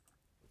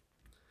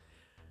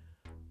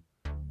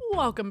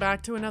Welcome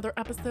back to another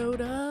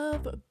episode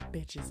of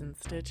Bitches and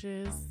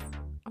Stitches.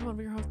 I'm one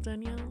of your hosts,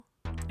 Danielle.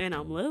 And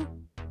I'm Lou.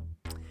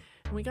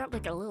 And we got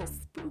like a little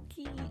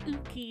spooky,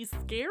 ooky,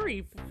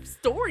 scary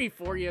story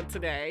for you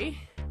today.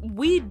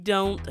 We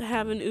don't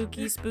have an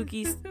ooky,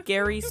 spooky,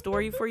 scary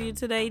story for you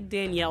today.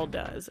 Danielle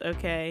does,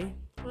 okay?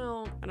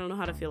 Well, I don't know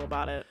how to feel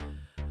about it.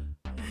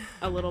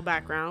 A little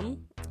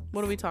background.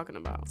 What are we talking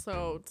about?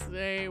 so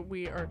today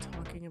we are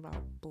talking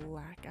about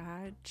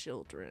black-eyed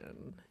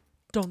children.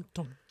 Dun,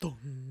 dun, dun.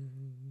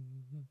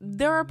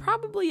 There are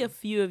probably a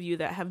few of you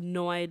that have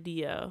no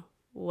idea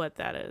what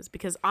that is.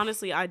 Because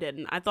honestly, I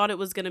didn't. I thought it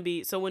was going to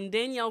be... So when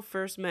Danielle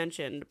first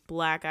mentioned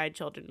black-eyed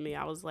children to me,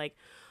 I was like,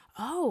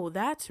 oh,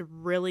 that's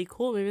really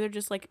cool. Maybe they're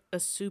just like a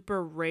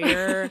super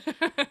rare,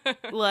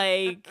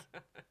 like...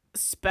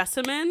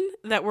 specimen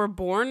that were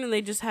born and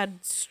they just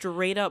had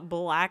straight up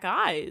black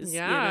eyes.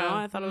 Yeah. You know,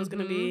 I thought it was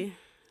going to be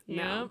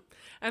Yeah.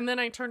 And then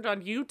I turned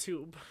on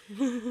YouTube.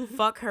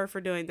 Fuck her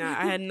for doing that.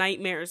 I had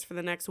nightmares for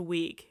the next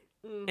week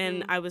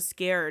and I was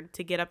scared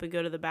to get up and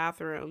go to the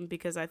bathroom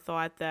because I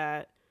thought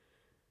that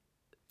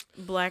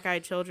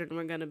black-eyed children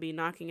were going to be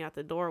knocking at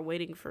the door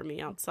waiting for me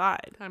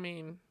outside. I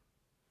mean,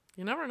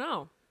 you never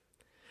know.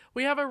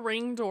 We have a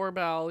Ring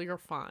doorbell. You're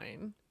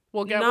fine.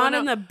 We'll get Not one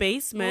in the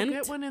basement.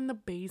 We'll get one in the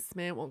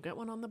basement. We'll get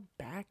one on the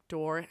back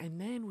door,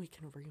 and then we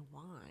can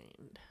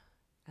rewind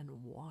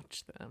and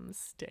watch them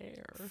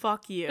stare.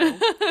 Fuck you.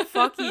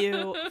 Fuck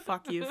you.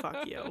 Fuck you.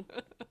 Fuck you.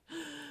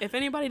 If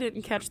anybody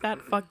didn't catch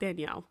that, fuck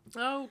Danielle.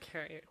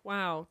 Okay.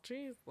 Wow.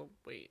 Jeez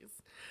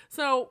Louise.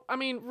 So, I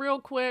mean,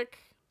 real quick,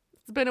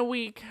 it's been a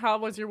week. How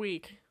was your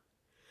week?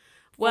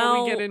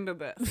 Before we get into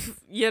this.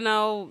 You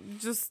know,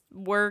 just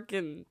work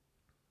and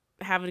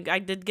I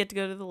did get to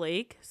go to the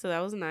lake, so that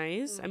was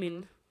nice. I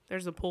mean,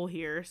 there's a pool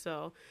here,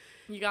 so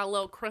You got a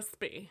little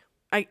crispy.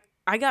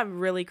 I got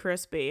really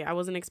crispy. I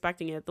wasn't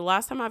expecting it. The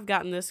last time I've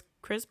gotten this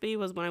crispy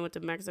was when I went to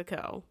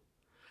Mexico.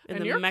 In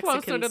And the you're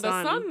Mexican closer to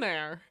the sun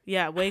there.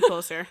 Yeah, way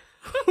closer.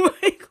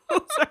 Way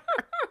closer.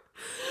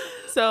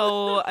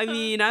 So, I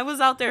mean, I was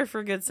out there for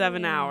a good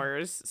 7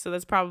 hours, so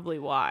that's probably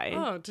why.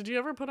 Oh, did you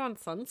ever put on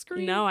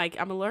sunscreen? No,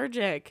 I'm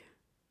allergic.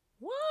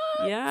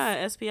 What?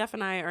 Yeah, SPF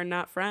and I are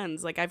not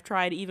friends. Like, I've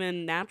tried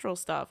even natural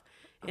stuff,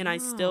 and I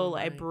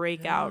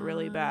break out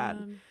really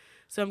bad.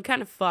 So I'm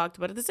kind of fucked.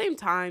 But at the same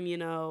time, you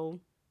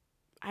know,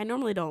 I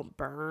normally don't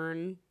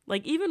burn.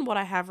 Like, even what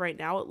I have right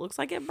now, it looks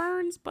like it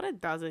burns, but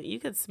it doesn't. You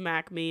could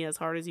smack me as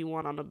hard as you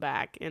want on the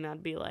back, and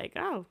I'd be like,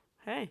 oh,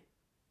 hey.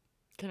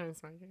 Can I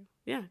smack you?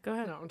 Yeah, go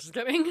ahead. No, I'm just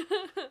kidding.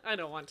 I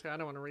don't want to. I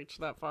don't want to reach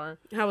that far.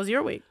 How was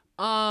your week?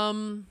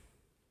 Hard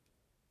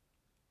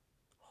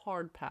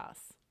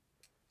pass.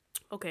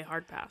 Okay,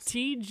 hard pass.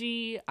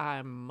 TG,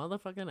 I'm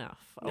motherfucking F.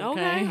 Okay.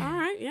 All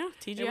right, yeah.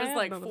 TGI. It was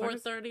like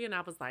 4:30, and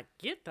I was like,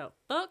 "Get the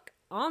fuck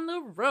on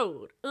the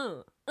road.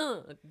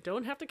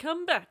 Don't have to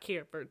come back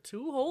here for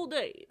 2 whole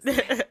days."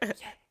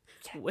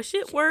 Wish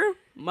it were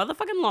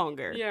motherfucking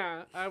longer.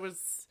 Yeah, I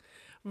was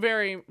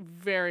very,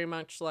 very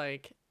much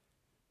like,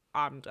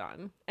 I'm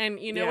done. And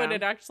you know what?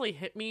 It actually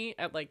hit me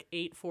at like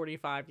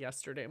 8:45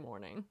 yesterday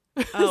morning.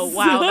 Oh,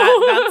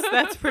 wow.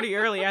 That's pretty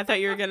early. I thought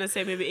you were going to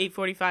say maybe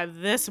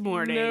 8:45 this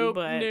morning. Nope.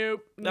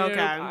 Okay.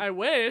 I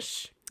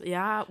wish.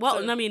 Yeah.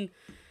 Well, I mean,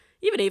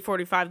 even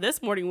 8:45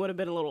 this morning would have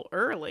been a little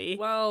early.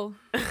 Well,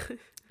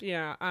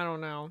 yeah, I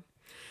don't know.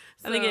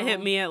 I think it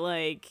hit me at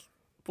like,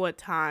 what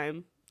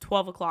time?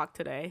 12 o'clock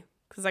today.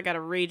 Because I got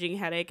a raging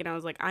headache and I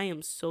was like, I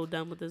am so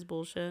done with this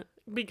bullshit.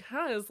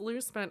 Because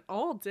Lou spent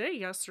all day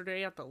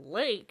yesterday at the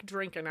lake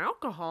drinking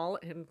alcohol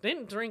and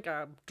didn't drink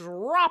a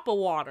drop of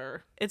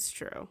water. It's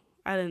true.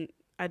 I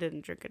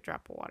didn't drink a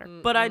drop of water.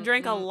 But I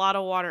drank a lot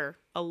of water.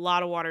 A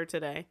lot of water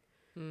today.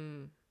 A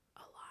lot.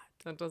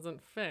 That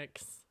doesn't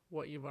fix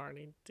what you've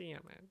already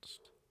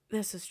damaged.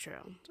 This is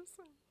true. Just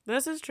saying.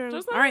 This is true.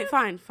 Just All right,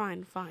 saying.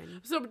 fine.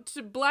 So,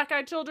 to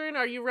black-eyed children,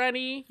 are you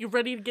ready? You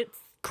ready to get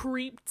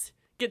creeped?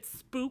 Get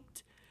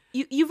spooked?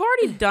 You've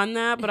already done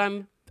that, but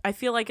I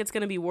feel like it's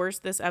going to be worse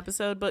this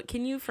episode. But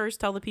can you first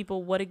tell the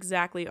people what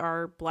exactly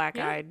are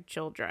black-eyed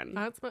children?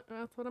 That's what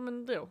I'm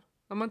going to do.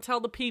 I'm going to tell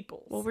the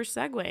people. Well, we're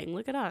segueing.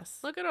 Look at us.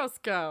 Look at us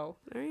go.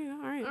 There you go.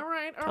 All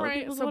right. All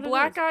right. So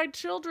black-eyed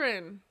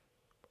children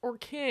or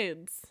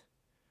kids,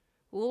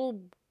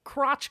 little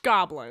crotch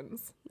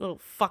goblins. Little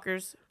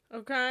fuckers.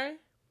 Okay?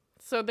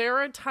 So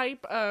they're a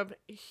type of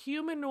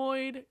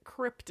humanoid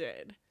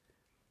cryptid,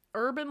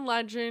 urban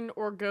legend,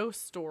 or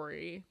ghost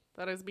story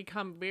that has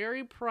become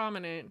very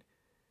prominent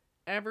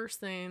ever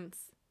since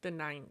the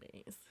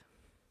 90s.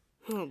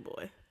 Oh,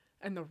 boy.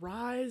 And the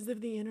rise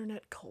of the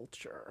internet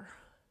culture.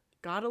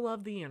 Gotta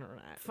love the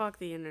internet. Fuck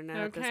the internet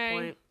at this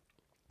point.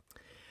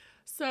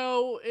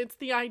 So it's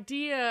the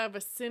idea of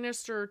a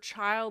sinister,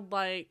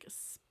 childlike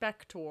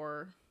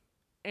specter,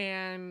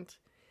 and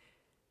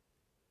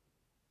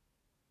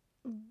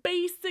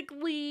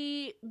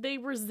basically they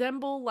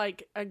resemble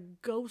like a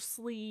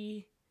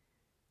ghostly,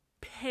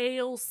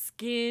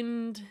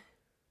 pale-skinned...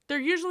 They're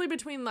usually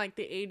between like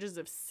the ages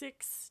of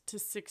 6 to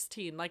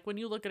 16. Like when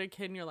you look at a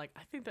kid and you're like,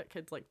 I think that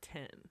kid's like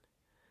 10.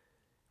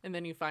 and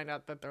then you find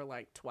out that they're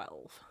like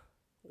 12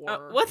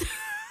 or What?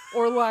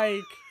 or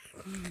like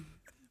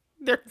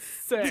They're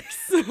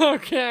 6.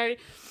 Okay.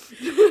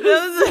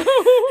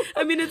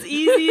 I mean, it's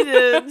easy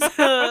to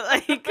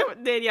like,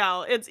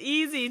 Danielle, it's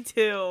easy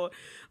to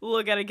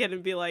look at a kid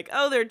and be like,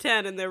 oh, they're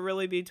 10 and they'll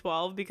really be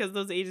 12 because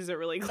those ages are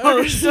really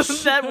close. So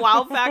that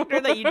wow factor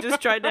that you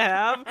just tried to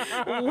have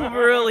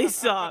really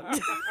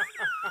sucked.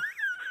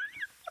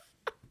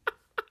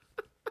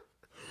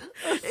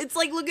 It's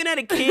like looking at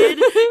a kid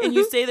and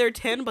you say they're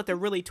 10, but they're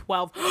really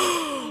 12.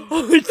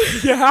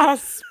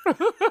 Gasp.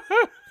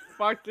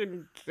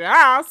 Fucking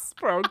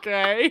gasp.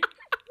 Okay.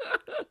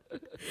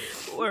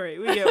 All right,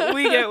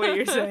 we get what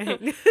you're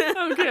saying.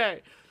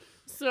 Okay.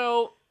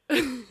 So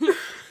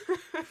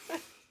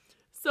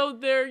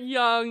they're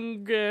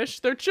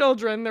youngish. They're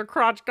children. They're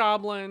crotch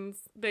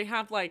goblins. They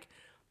have like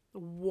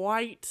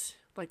white,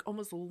 like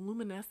almost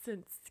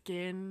luminescent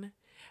skin.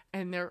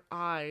 And their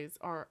eyes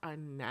are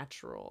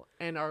unnatural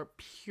and are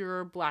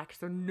pure black.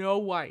 So no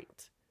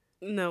white.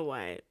 No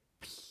way.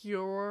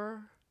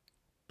 Pure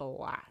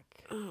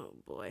black. Oh,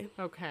 boy.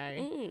 Okay.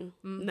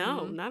 Mm-hmm.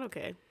 No, not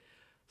okay.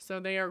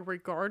 So they are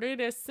regarded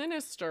as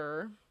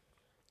sinister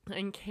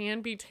and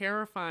can be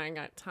terrifying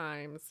at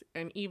times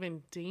and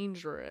even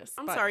dangerous.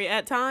 I'm sorry,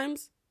 at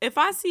times, if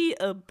I see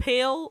a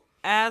pale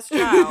ass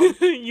child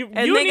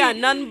they got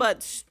nothing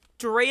but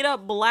straight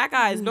up black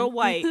eyes, no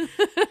white,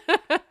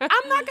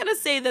 I'm not gonna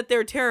say that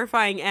they're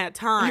terrifying at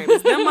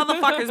times. Them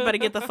motherfuckers better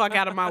get the fuck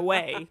out of my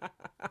way.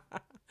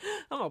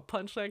 I'm gonna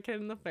punch that kid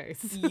in the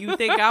face. You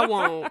think I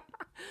won't?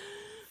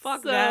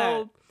 Fuck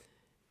that.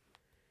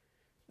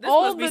 This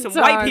must be some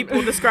white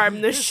people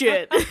describing this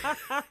shit.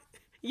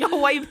 Y'all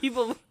white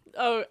people.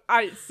 Oh,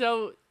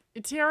 so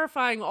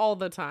terrifying all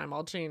the time.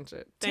 I'll change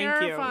it.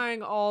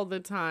 Terrifying all the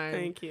time.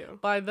 Thank you.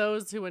 By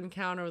those who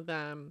encounter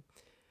them.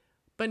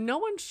 But no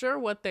one's sure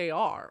what they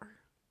are.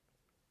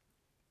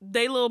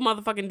 They little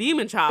motherfucking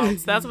demon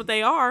childs. That's what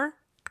they are.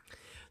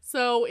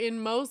 So in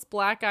most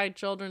black-eyed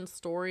children's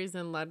stories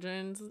and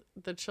legends,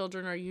 the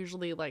children are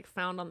usually like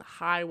found on the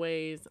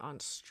highways, on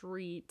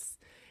streets,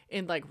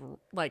 in like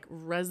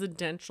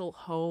residential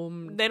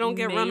home. They don't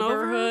get run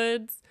over?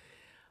 neighborhoods.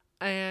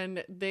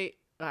 And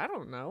I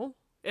don't know.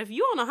 If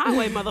you on a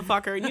highway,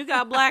 motherfucker, and you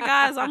got black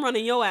eyes, I'm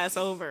running your ass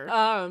over.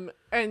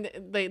 And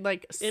they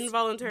like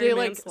involuntary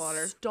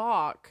manslaughter.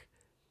 Stalk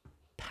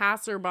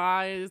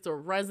passerbys or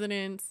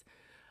residents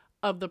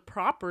of the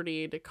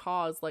property to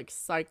cause like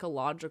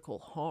psychological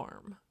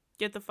harm.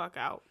 Get the fuck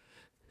out.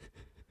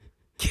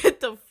 Get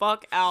the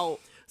fuck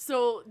out.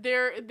 So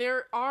there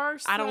are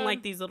some, I don't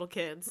like these little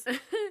kids.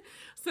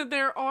 So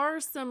there are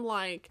some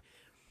like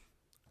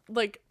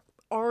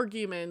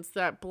arguments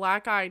that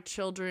black-eyed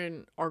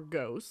children are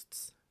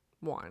ghosts.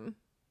 One.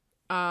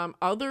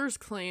 Others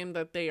claim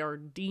that they are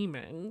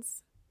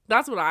demons.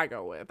 That's what I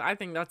go with. I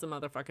think that's a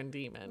motherfucking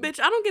demon. Bitch,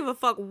 I don't give a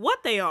fuck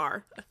what they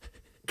are.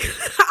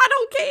 I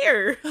don't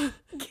care.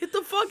 Get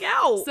the fuck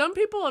out. Some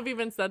people have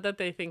even said that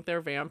they think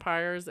they're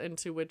vampires, and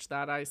to which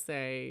that I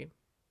say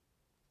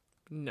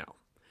no.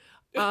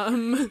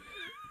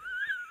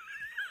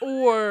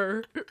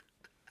 Or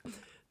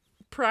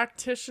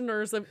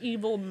practitioners of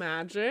evil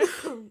magic.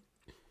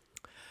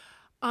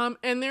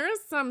 And there is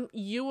some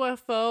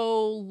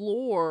UFO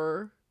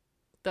lore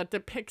that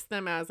depicts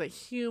them as a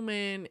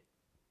human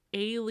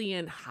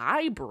alien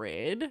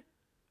hybrid.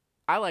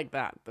 I like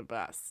that the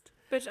best.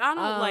 Bitch, I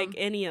don't like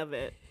any of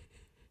it.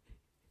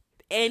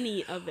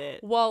 Any of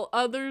it. While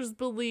others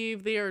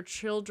believe they are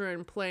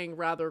children playing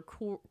rather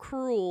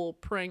cruel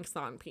pranks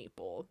on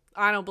people.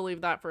 I don't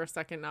believe that for a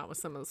second, not with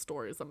some of the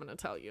stories I'm going to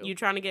tell you. You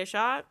trying to get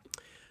shot?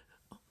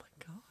 Oh my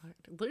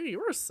God.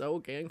 You were so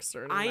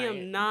gangster tonight. I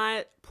am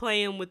not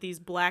playing with these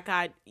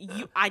black-eyed...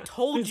 I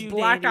told you,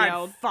 black-eyed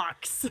Danielle.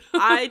 fucks.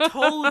 I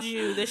told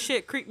you. This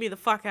shit creeped me the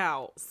fuck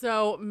out.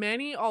 So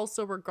many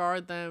also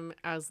regard them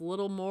as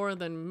little more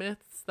than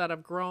myths that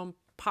have grown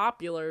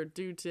popular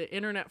due to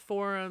internet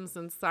forums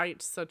and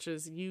sites such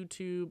as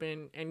YouTube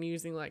and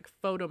using like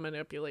photo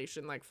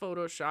manipulation like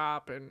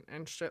Photoshop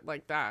and shit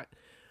like that.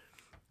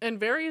 And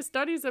various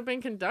studies have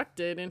been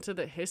conducted into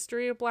the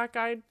history of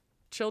black-eyed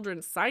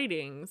children's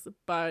sightings,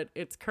 but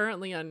it's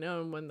currently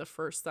unknown when the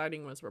first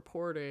sighting was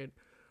reported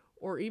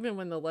or even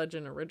when the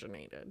legend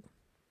originated.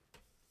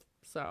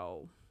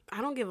 So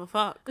I don't give a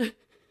fuck.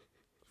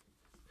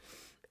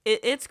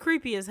 It's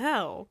creepy as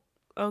hell,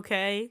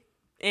 okay?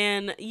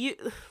 And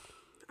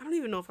I don't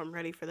even know if I'm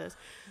ready for this.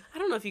 I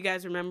don't know if you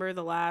guys remember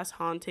the last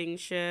haunting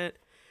shit.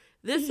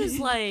 This is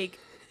like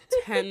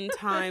 10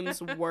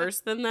 times worse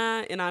than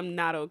that, and I'm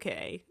not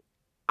okay.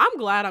 I'm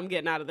glad I'm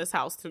getting out of this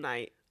house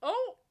tonight.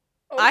 Oh,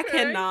 okay. I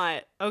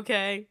cannot,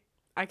 okay?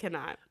 I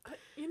cannot.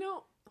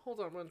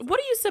 Hold on one second. What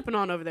are you sipping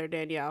on over there,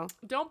 Danielle?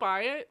 Don't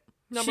buy it.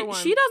 Number one.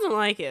 She doesn't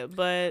like it,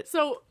 but...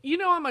 So,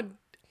 I'm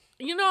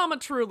a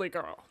truly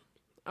girl.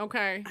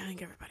 Okay? I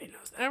think everybody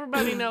knows that.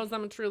 Everybody knows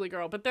I'm a truly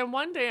girl. But then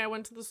one day I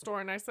went to the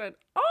store and I said,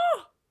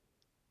 oh,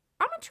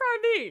 I'm a don't try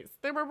these.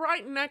 They were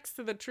right next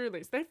to the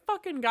Trulies. They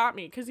fucking got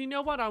me. Because you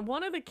know what? On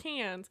one of the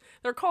cans,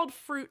 they're called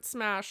Fruit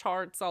Smash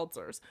Hard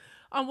Seltzers.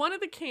 On one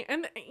of the cans,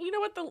 and you know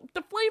what?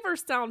 The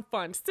flavors sound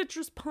fun.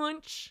 Citrus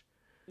Punch.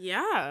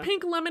 Yeah.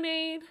 Pink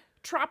Lemonade.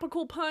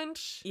 Tropical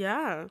Punch.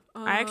 Yeah.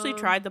 I actually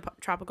tried the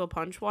Tropical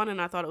Punch one,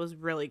 and I thought it was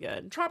really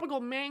good.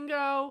 Tropical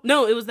Mango.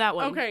 No, it was that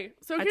one. Okay,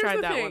 so I here's tried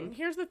the that thing. one.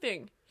 Here's the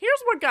thing.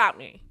 Here's what got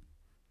me.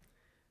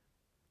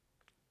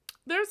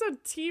 There's a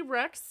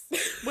T-Rex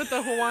with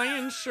a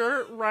Hawaiian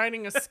shirt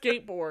riding a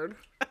skateboard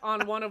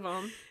on one of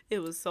them. It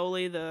was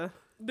solely the...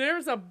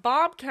 There's a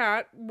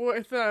bobcat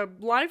with a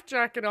life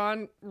jacket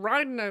on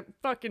riding a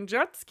fucking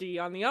jet ski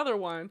on the other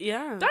one.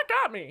 Yeah. That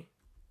got me.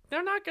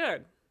 They're not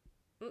good.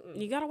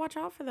 You gotta watch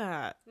out for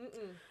that.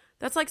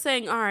 That's like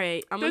saying, all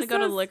right, I'm gonna go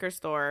to the liquor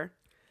store.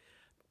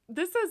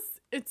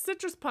 It's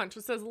Citrus Punch.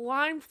 It says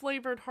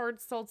lime-flavored hard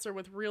seltzer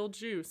with real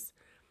juice.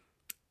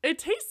 It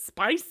tastes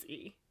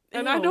spicy.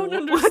 And I don't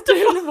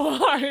understand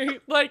why.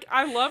 Like,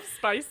 I love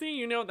spicy.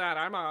 You know that.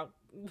 I'm a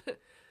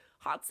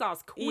hot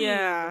sauce queen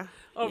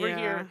over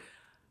here.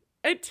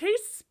 It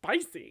tastes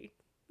spicy.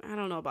 I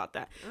don't know about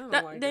that.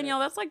 Like Danielle,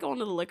 that's like going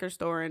to the liquor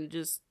store and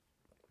just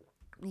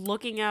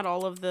looking at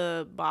all of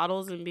the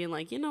bottles and being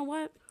like, you know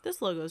what?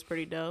 This logo is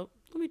pretty dope.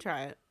 Let me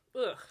try it.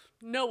 Ugh.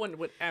 No one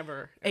would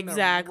ever.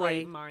 Exactly.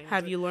 Right mind.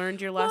 Have you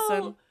learned your lesson?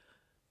 Well,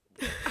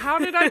 how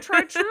did I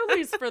try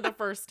Trulies for the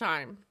first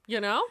time? You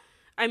know?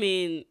 I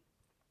mean,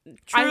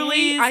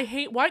 Trulies. I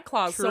hate White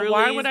Claws, so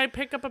why would I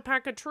pick up a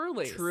pack of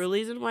Trulies?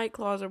 Trulies and White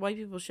Claws are white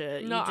people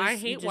shit. No, I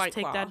hate White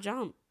Claw. Take that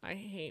jump. I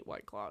hate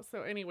White Claws.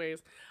 So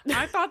anyways,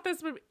 I thought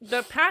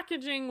the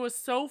packaging was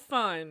so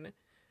fun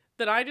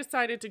that I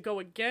decided to go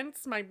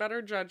against my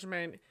better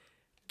judgment,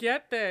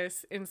 get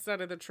this instead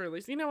of the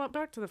Trulies. You know what?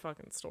 Back to the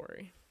fucking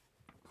story.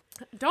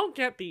 Don't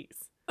get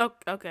these. Oh,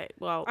 okay,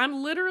 well.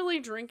 I'm literally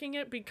drinking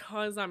it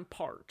because I'm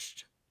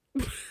parched.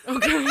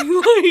 Okay?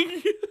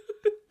 Like...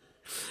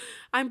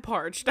 I'm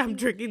parched. I'm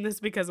drinking this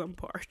because I'm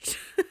parched.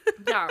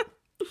 Yeah.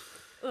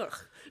 Ugh.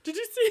 Did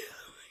you see how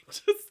I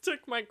just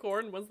took my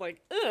cord and was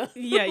like, ugh.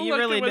 Yeah, you like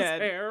really it was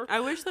did. hair.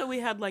 I wish that we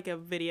had like a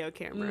video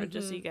camera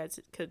just so you guys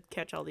could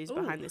catch all these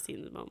behind the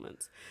scenes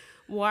moments.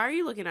 Why are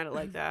you looking at it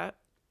like that?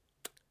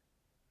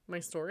 My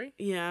story?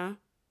 Yeah.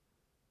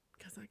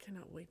 Because I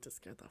cannot wait to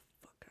scare the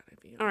fuck out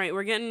of you. All right,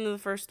 we're getting into the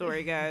first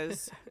story,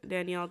 guys.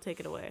 Danielle, take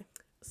it away.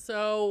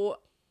 So,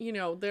 you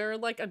know, there are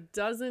like a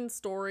dozen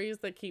stories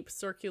that keep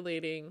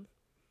circulating,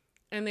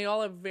 and they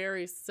all have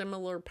very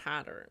similar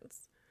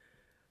patterns.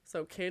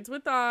 So kids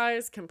with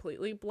eyes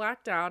completely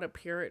blacked out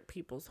appear at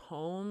people's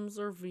homes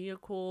or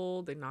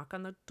vehicle. They knock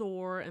on the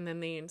door, and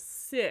then they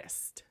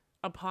insist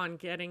upon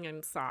getting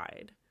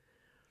inside.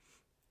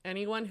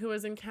 Anyone who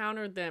has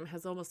encountered them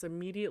has almost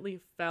immediately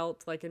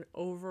felt like an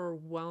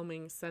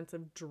overwhelming sense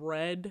of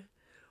dread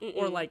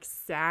or like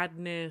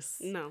sadness.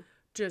 No.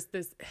 Just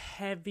this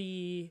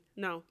heavy,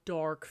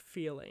 dark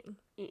feeling.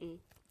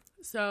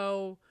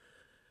 So,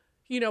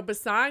 you know,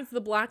 besides the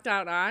blacked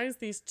out eyes,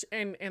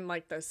 and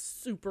like the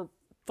super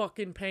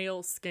fucking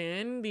pale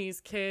skin,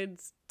 these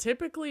kids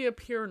typically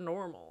appear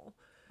normal.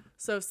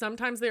 So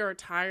sometimes their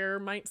attire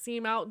might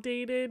seem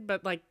outdated,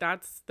 but like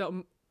that's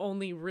the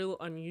only real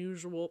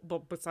unusual,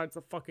 but besides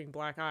the fucking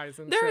black eyes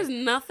and there is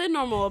nothing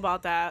normal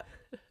about that.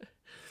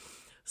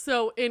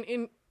 So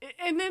and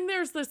then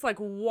there's this like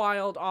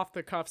wild off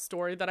the cuff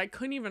story that I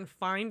couldn't even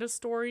find a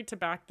story to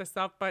back this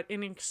up, but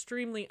in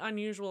extremely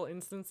unusual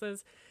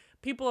instances,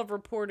 people have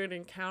reported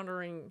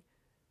encountering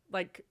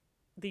like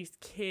these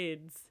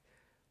kids,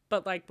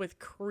 but like with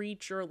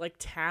creature like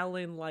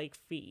talon like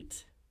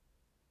feet.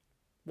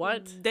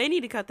 What? They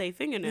need to cut their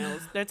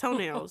fingernails, their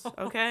toenails,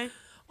 okay?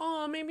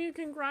 Oh, maybe you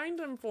can grind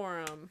them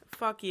for them.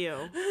 Fuck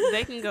you.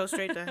 They can go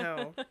straight to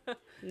hell.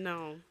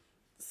 No.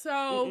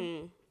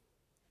 So,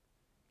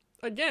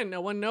 again,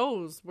 no one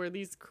knows where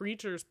these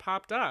creatures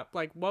popped up.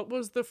 Like, what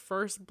was the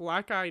first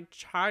black-eyed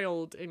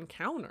child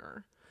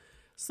encounter?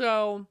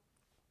 So,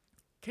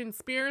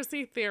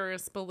 conspiracy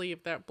theorists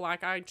believe that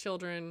black-eyed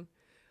children,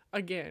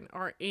 again,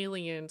 are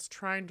aliens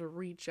trying to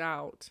reach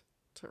out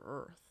to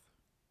Earth.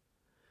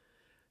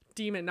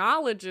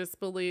 Demonologists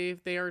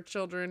believe they are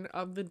children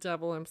of the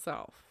devil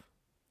himself.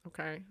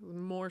 Okay,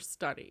 more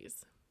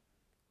studies.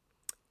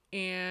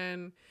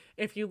 And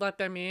if you let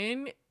them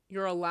in,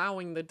 you're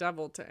allowing the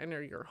devil to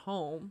enter your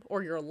home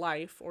or your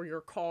life or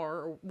your car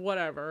or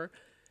whatever.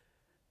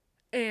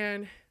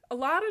 And a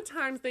lot of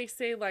times they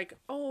say like,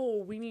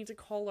 oh, we need to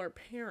call our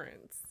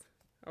parents.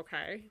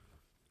 Okay.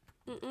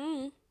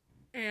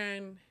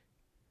 And,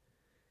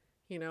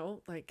 you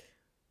know, like,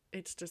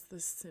 it's just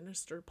this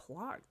sinister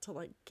plot to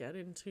like get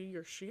into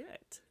your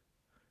shit.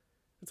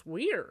 It's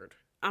weird.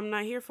 I'm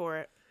not here for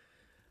it.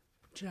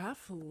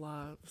 Jeff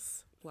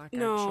loves black-eyed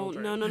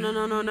children. No.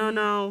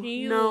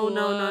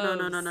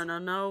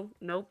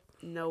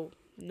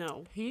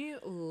 No. He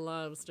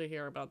loves to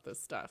hear about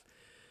this stuff.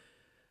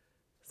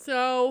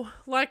 So,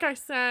 like I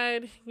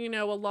said, you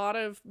know,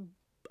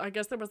 I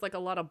guess there was like a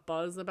lot of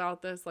buzz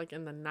about this, like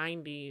in the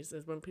 90s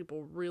is when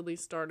people really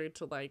started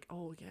to like,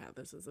 oh yeah,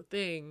 this is a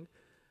thing.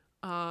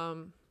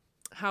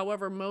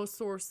 However, most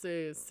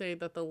sources say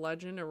that the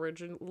legend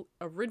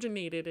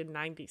originated in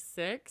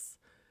 96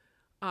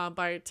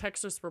 by a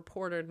Texas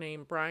reporter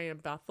named Brian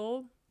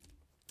Bethel,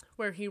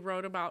 where he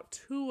wrote about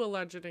 2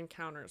 alleged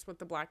encounters with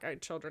the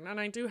black-eyed children. And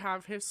I do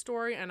have his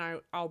story, and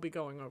I'll be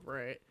going over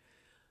it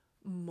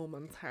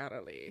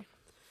momentarily.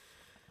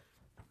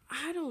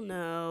 I don't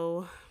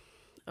know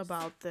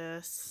about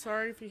this.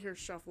 Sorry if you hear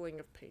shuffling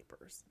of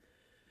papers.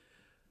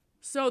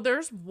 So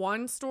there's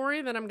one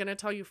story that I'm going to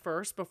tell you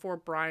first before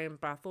Brian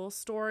Bethel's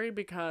story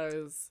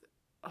because,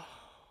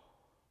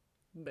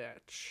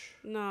 bitch.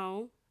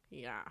 No.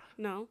 Yeah.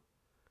 No.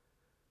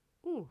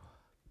 Ooh.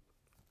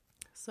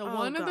 So Oh,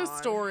 one of the God.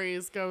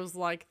 stories goes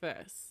like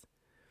this.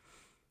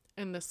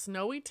 In the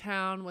snowy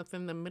town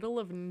within the middle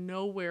of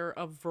nowhere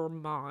of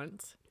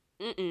Vermont,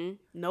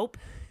 Nope.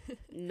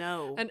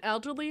 No. an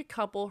elderly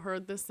couple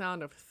heard the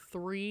sound of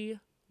 3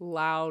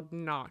 loud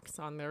knocks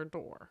on their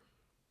door.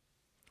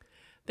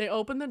 They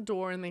open the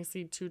door and they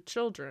see 2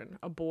 children,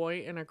 a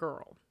boy and a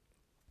girl.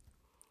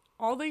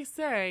 All they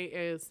say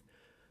is,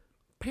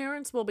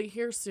 "Parents will be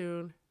here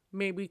soon.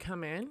 May we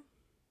come in?"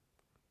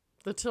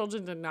 The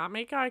children did not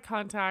make eye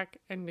contact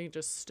and they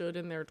just stood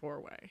in their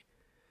doorway.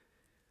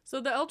 So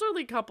the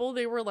elderly couple,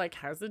 they were like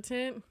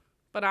hesitant,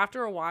 but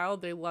after a while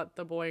they let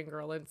the boy and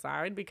girl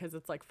inside because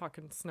it's like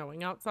fucking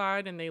snowing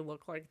outside and they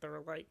look like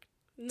they're like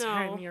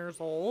 10 years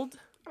old.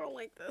 I don't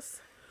like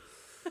this.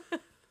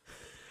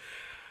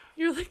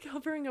 You're like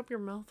covering up your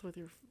mouth with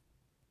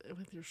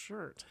your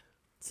shirt.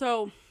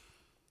 So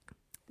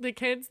the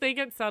kids, they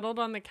get settled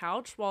on the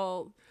couch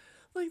while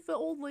like the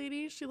old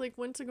lady, she like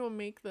went to go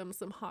make them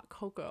some hot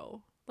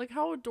cocoa. Like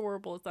how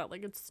adorable is that?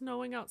 Like it's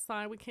snowing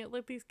outside. We can't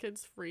let these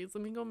kids freeze.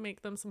 Let me go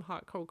make them some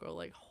hot cocoa.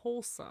 Like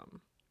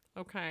wholesome.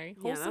 Okay.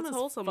 Yeah, that's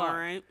wholesome, all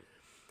right.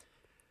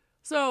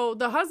 So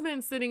the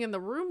husband's sitting in the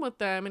room with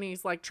them and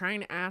he's like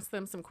trying to ask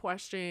them some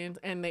questions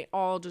and they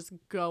all just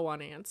go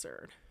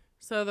unanswered.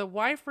 So the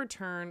wife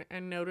returned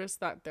and noticed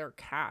that their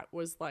cat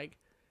was like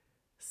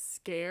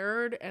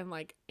scared and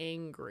like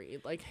angry,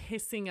 like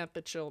hissing at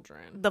the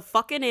children. The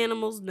fucking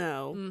animals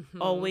know.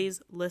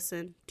 Always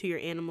listen to your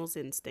animal's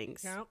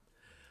instincts. Yeah.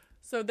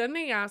 So then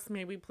they asked,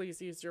 "May we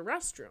please use your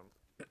restroom?"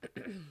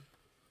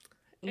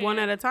 One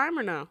at a time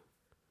or no?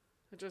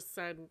 I just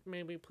said,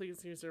 "May we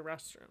please use your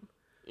restroom?"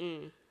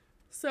 Mm.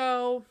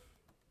 So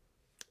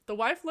the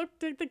wife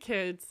looked at the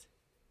kids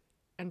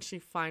and she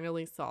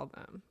finally saw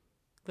them.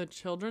 The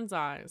children's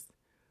eyes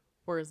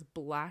were as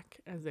black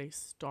as a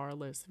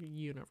starless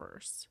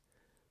universe.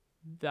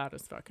 That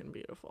is fucking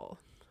beautiful.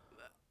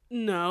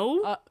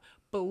 No.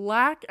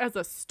 Black as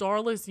a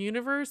starless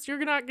universe?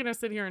 You're not going to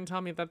sit here and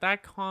tell me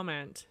that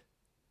comment,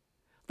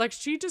 like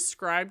she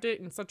described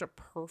it in such a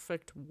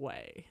perfect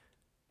way.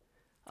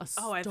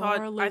 I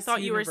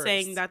thought you were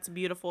saying that's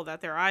beautiful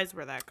that their eyes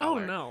were that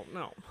color. Oh,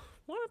 no.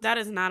 What? That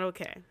is not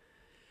okay.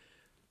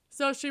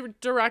 So she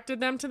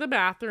directed them to the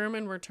bathroom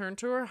and returned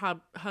to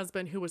her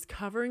husband, who was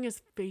covering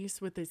his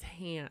face with his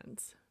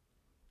hands.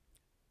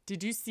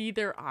 "Did you see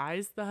their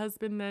eyes?" the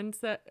husband then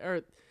said,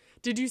 or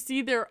 "Did you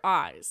see their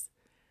eyes?"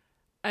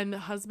 And the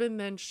husband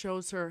then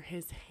shows her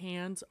his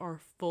hands are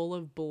full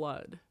of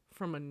blood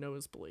from a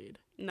nosebleed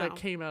that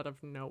came out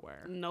of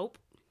nowhere. Nope.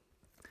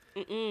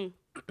 Mm-mm.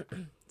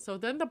 So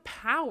then the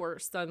power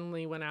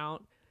suddenly went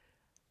out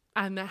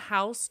and the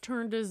house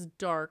turned as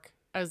dark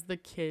as the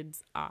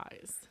kids'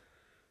 eyes.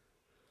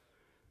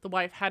 The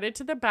wife headed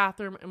to the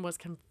bathroom and was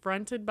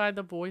confronted by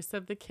the voice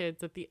of the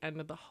kids at the end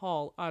of the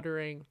hall,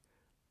 uttering,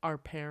 "Our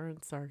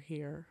parents are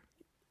here."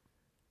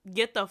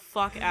 Get the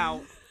fuck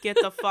out. Get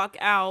the fuck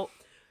out.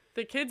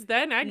 The kids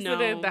then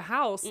exited the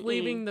house,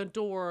 leaving the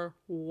door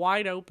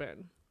wide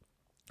open.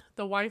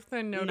 The wife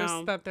then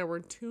noticed that there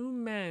were 2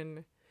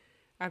 men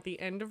at the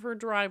end of her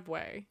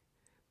driveway.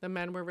 The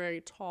men were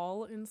very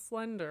tall and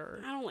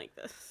slender. I don't like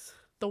this.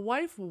 The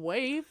wife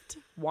waved.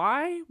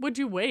 Why would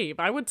you wave?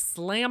 I would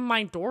slam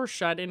my door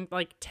shut and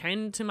like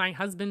tend to my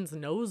husband's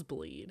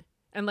nosebleed.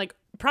 And like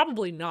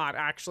probably not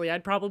actually.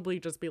 I'd probably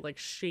just be like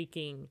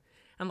shaking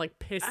and like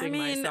pissing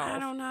myself. I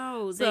don't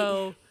know.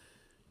 So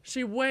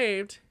she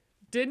waved,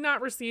 did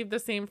not receive the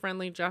same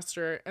friendly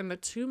gesture, and the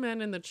 2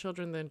 men and the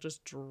children then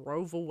just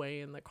drove away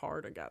in the car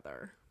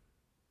together.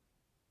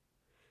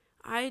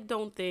 I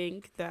don't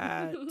think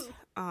that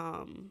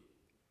God,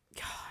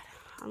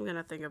 I'm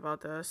gonna think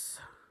about this.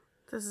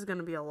 This is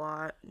gonna be a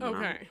lot.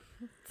 Okay.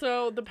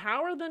 So the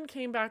power then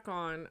came back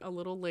on a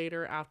little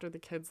later after the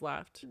kids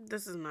left.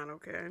 This is not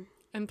okay.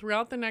 And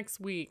throughout the next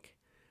week,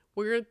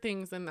 weird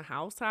things in the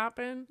house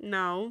happened.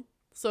 No.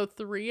 So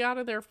 3 out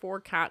of their 4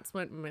 cats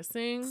went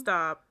missing.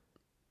 Stop.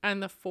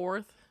 And the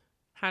 4th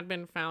had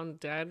been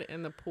found dead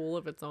in the pool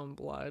of its own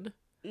blood.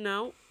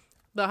 No.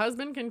 The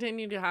husband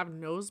continued to have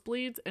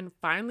nosebleeds and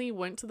finally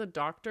went to the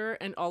doctor,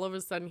 and all of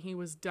a sudden he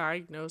was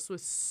diagnosed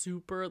with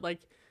super,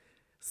 like,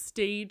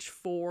 stage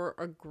 4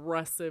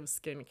 aggressive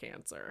skin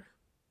cancer.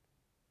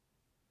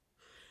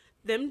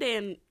 Them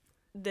damn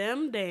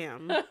Them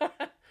damn.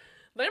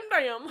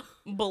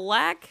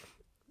 black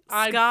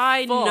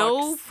sky,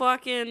 no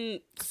fucking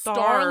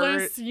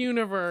starless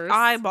universe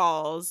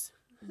eyeballs.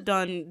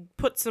 done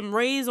put some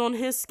rays on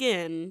his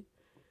skin.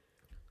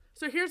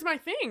 So here's my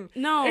thing.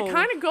 No. It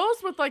kind of goes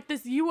with like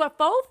this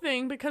UFO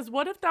thing, because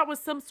what if that was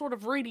some sort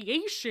of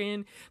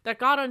radiation that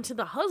got onto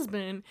the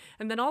husband,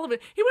 and then all of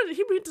it, he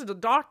went to the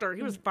doctor,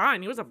 he was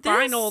fine, he was a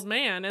fine old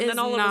man, and then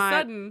all of a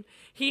sudden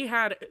he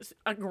had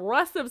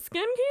aggressive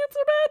skin cancer,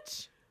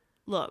 bitch.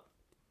 Look,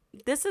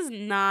 this is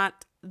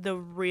not the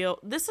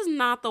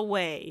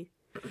way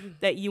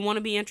that you want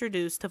to be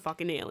introduced to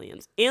fucking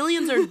aliens.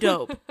 Aliens are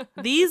dope.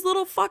 These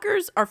little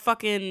fuckers are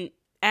fucking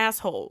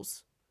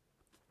assholes.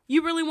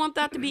 You really want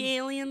that to be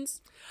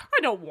aliens? I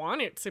don't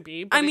want it to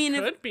be, but it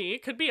could be.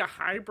 It could be a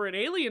hybrid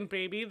alien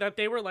baby that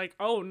they were like,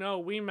 oh no,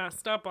 we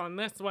messed up on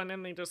this one,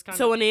 and they just kind of...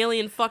 So an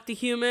alien fucked a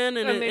human,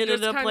 and it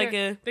ended up like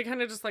a... They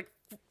kind of just like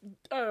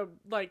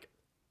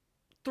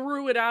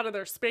threw it out of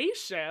their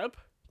spaceship.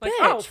 Like, Bitch.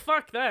 oh,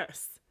 fuck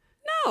this.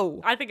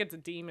 No. I think it's a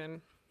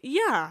demon.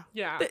 Yeah.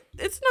 Yeah.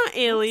 It's not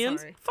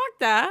aliens. Sorry. Fuck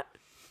that.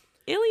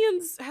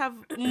 Aliens have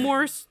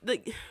more...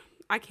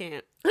 I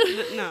can't.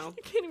 No.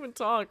 I can't even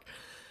talk.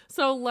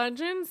 So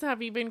legends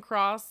have even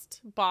crossed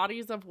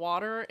bodies of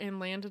water and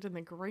landed in the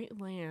great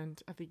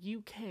land of the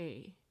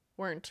UK,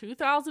 where in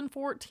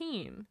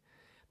 2014,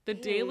 the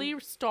Daily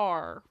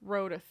Star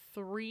wrote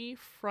three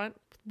front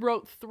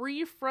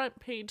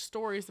page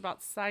stories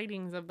about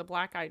sightings of the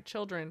black-eyed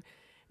children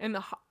in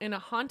a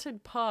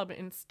haunted pub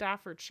in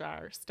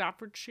Staffordshire.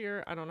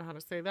 I don't know how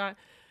to say that.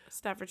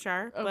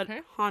 Staffordshire, Okay. but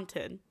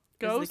haunted.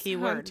 Ghost is the key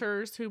word.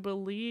 hunters who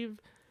believe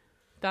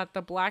that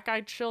the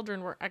black-eyed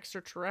children were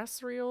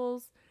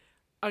extraterrestrials,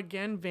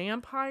 again,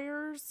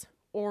 vampires,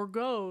 or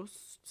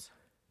ghosts.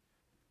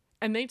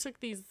 And they took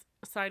these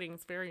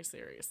sightings very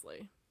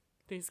seriously,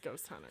 these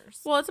ghost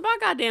hunters. Well, it's about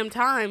goddamn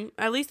time.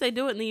 At least they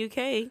do it in the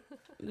UK.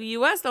 The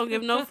US don't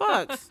give no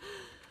fucks.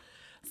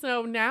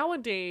 So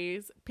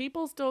nowadays,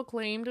 people still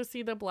claim to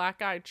see the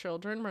black-eyed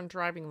children when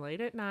driving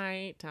late at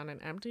night, down an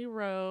empty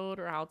road,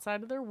 or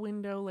outside of their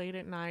window late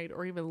at night,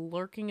 or even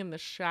lurking in the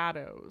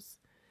shadows.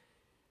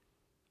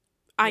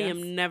 I Yes.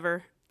 am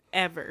never,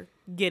 ever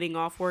getting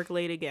off work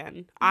late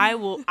again.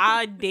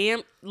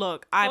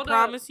 Look, I Hold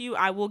promise you,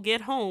 I will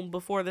get home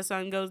before the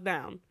sun goes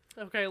down.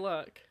 Okay,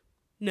 look.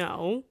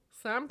 No.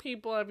 Some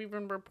people have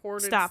even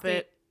reported... Stop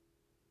it.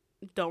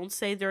 Don't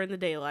say during the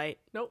daylight.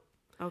 Nope.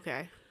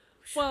 Okay.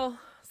 Well,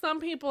 some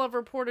people have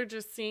reported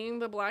just seeing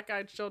the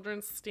black-eyed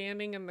children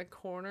standing in the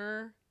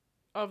corner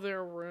of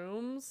their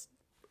rooms.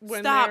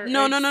 Stop.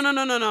 No.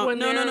 When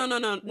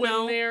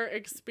they're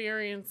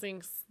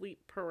experiencing sleep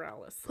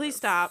paralysis. Please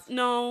stop.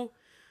 No.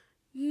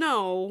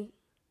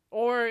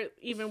 Or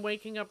even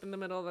waking up in the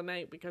middle of the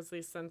night because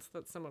they sense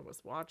that someone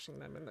was watching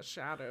them in the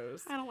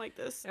shadows. I don't like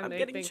this. And I'm they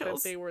getting think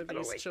chills. that they were I don't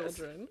these like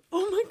children. This.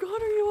 Oh my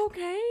god, are you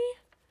okay?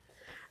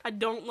 I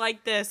don't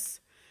like this.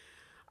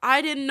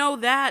 I didn't know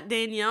that,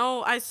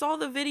 Danielle. I saw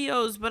the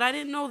videos, but I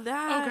didn't know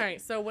that. Okay,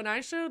 so when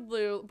I showed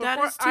Lou, That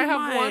before is too I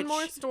have one much.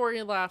 more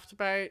story left,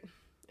 but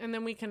and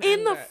then we can In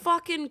end the it.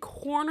 fucking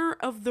corner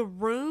of the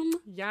room,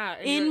 Yeah,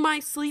 in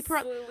my sleep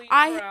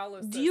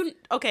paralysis.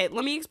 Okay,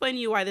 let me explain to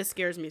you why this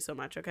scares me so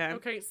much, okay?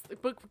 Okay,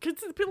 but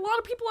because a lot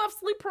of people have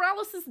sleep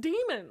paralysis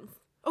demons.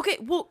 Okay,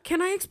 well,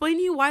 can I explain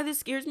to you why this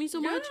scares me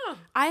so much? Yeah.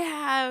 I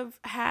have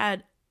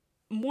had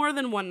more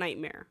than one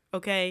nightmare,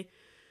 okay?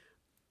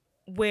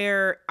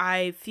 Where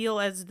I feel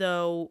as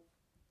though,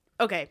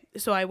 okay,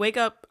 so I wake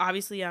up,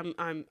 obviously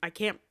I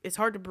can't, it's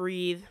hard to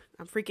breathe,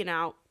 I'm freaking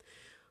out.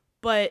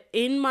 But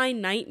in my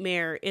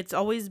nightmare, it's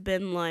always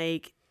been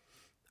like,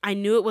 I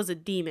knew it was a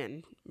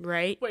demon,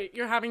 right? Wait,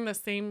 you're having the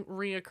same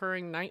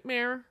reoccurring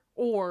nightmare?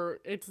 Or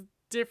it's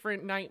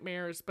different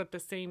nightmares, but the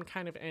same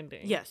kind of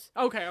ending? Yes.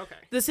 Okay.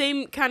 The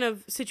same kind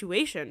of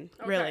situation,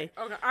 really.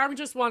 Okay. I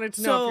just wanted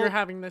to know So- if you're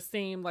having the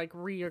same, like,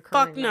 reoccurring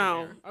Fuck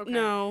no. nightmare. Okay.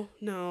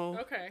 No.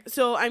 Okay.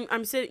 So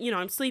I'm sitting,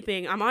 I'm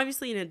sleeping. I'm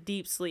obviously in a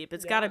deep sleep.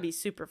 It's got to Yeah. be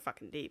super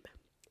fucking deep.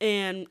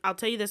 And I'll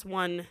tell you this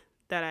one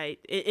that I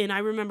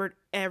remembered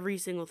every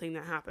single thing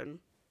that happened.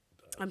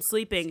 I'm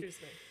sleeping.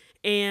 Excuse me.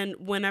 And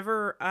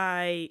whenever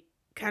I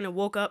kind of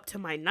woke up to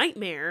my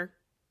nightmare,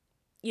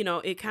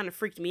 it kind of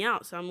freaked me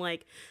out. So I'm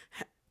like,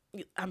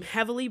 I'm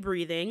heavily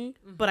breathing,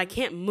 but I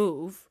can't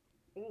move.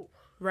 Ooh.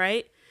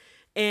 Right?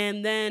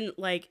 And then,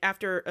 like,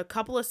 after a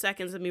couple of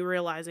seconds of me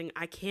realizing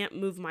I can't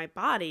move my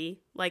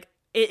body, like,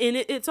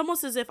 it's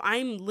almost as if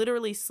I'm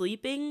literally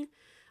sleeping.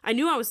 I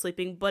knew I was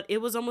sleeping, but it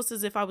was almost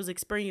as if I was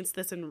experiencing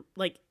this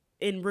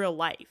in real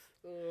life.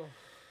 Ugh.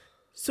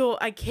 So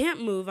I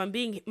can't move.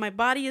 My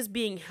body is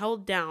being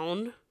held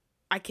down.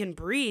 I can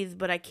breathe,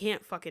 but I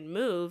can't fucking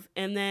move.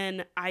 And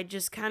then I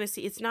just kind of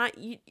see, I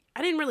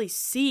didn't really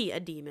see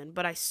a demon,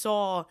 but I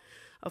saw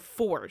a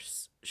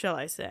force, shall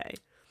I say.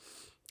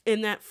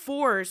 And that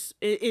force,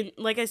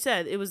 like I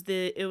said, it was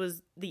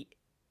the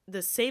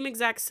same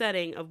exact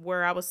setting of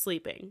where I was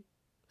sleeping.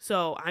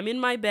 So I'm in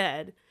my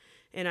bed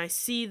and I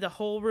see the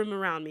whole room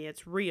around me.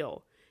 It's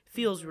real. It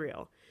feels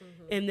real.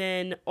 Mm-hmm. And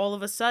then all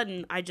of a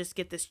sudden I just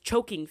get this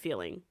choking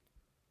feeling.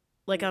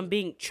 Like I'm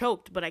being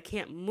choked, but I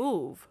can't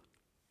move.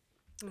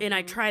 Mm-hmm. And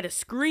I try to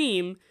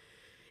scream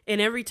And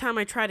every time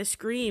I try to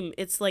scream,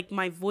 it's like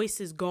my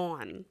voice is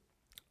gone.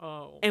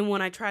 Oh. And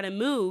when I try to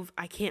move,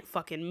 I can't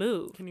fucking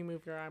move. Can you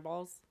move your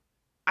eyeballs?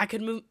 I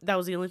could move. That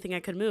was the only thing I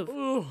could move.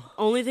 Ooh.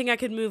 Only thing I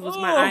could move was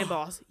my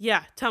eyeballs.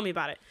 Yeah, tell me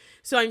about it.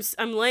 So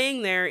I'm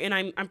laying there and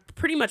I'm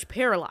pretty much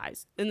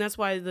paralyzed, and that's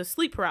why the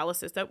sleep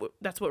paralysis.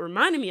 That's what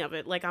reminded me of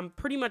it. Like, I'm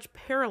pretty much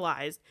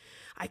paralyzed.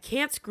 I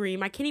can't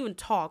scream. I can't even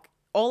talk.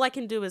 All I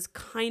can do is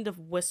kind of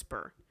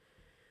whisper.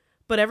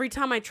 But every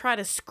time I try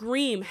to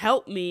scream,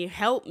 help me,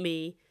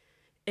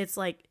 it's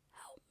like,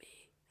 help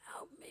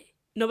me.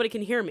 Nobody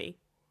can hear me.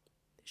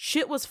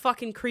 Shit was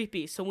fucking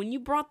creepy. So when you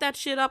brought that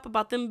shit up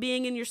about them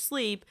being in your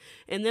sleep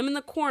and them in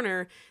the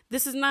corner,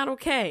 this is not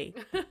okay.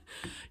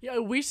 Yeah,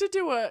 we should.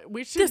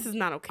 This is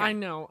not okay. I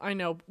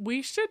know.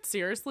 We should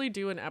seriously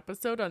do an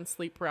episode on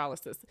sleep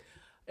paralysis.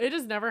 It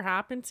has never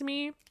happened to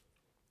me,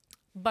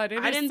 but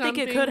I didn't think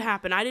it could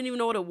happen. I didn't even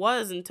know what it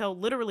was until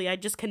literally I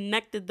just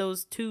connected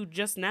those two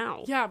just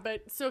now. Yeah,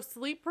 but so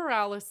sleep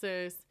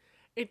paralysis,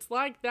 it's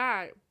like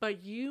that,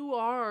 but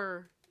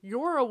you're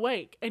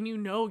awake and you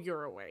know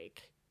you're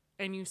awake.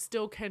 And you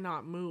still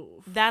cannot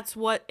move. That's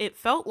what it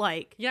felt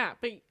like. Yeah,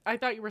 but I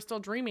thought you were still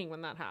dreaming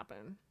when that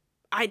happened.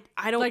 I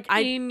don't like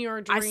in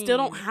your dream. I still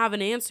don't have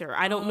an answer.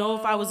 I don't know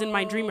if I was in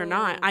my dream or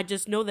not. I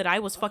just know that I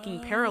was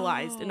fucking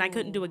paralyzed and I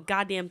couldn't do a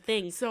goddamn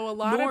thing. So a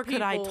lot nor of people,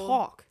 could I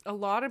talk. A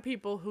lot of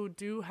people who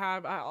do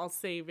have, I'll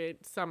save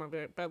it, some of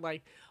it, but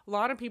like a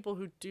lot of people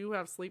who do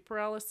have sleep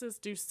paralysis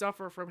do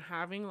suffer from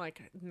having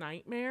like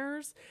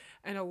nightmares,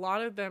 and a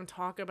lot of them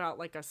talk about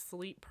like a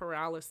sleep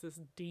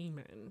paralysis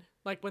demon,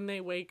 like when they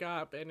wake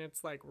up and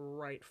it's like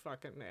right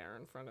fucking there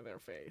in front of their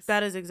face.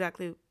 That is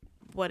exactly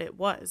what it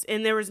was,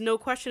 and there was no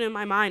question in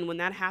my mind when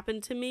that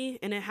happened to me,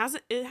 and it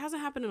hasn't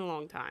happened in a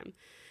long time,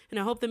 and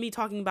I hope that me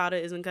talking about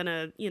it isn't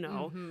gonna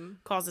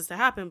cause this to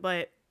happen,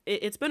 but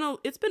it's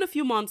been a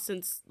few months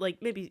since,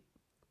 like maybe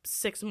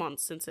 6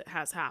 months since it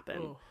has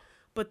happened. Oh.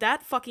 But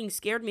that fucking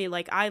scared me.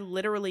 Like, I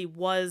literally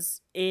was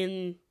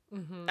in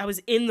I was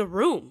in the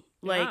room.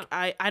 Like,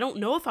 I don't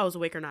know if I was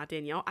awake or not,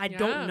 Danielle. I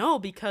don't know,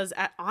 because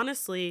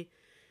honestly,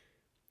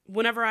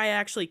 whenever I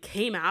actually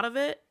came out of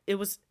it, it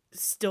was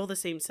still the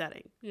same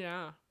setting.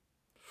 Yeah.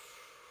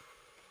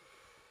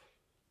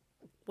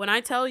 When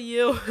I tell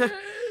you,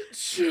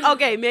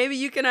 okay, maybe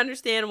you can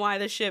understand why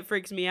this shit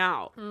freaks me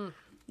out,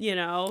 you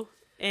know?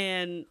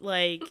 And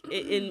like,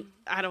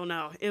 I don't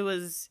know. It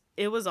was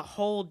a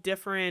whole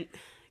different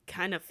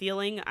kind of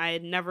feeling. I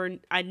never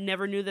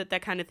knew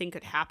that kind of thing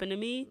could happen to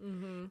me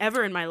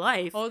ever in my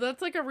life. Oh,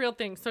 that's like a real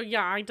thing. So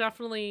yeah, I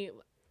definitely,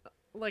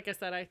 like I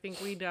said, I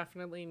think we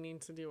definitely need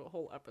to do a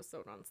whole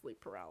episode on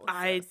sleep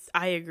paralysis.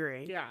 I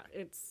agree. Yeah,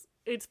 it's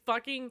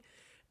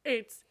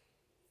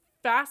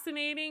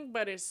fascinating,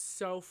 but it's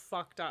so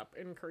fucked up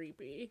and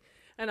creepy.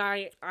 And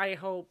I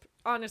hope,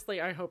 honestly,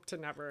 to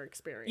never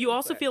experience You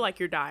also it. feel like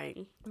you're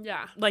dying.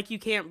 Yeah. Like you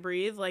can't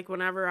breathe. Like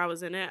whenever I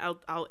was in it,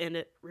 I'll end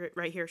it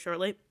right here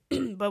shortly.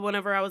 But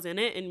whenever I was in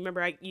it, and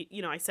remember I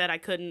said I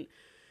couldn't,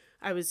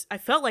 I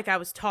felt like I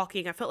was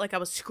talking. I felt like I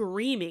was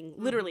screaming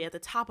literally at the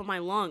top of my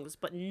lungs,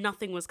 but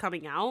nothing was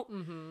coming out.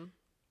 Mm-hmm.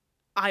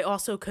 I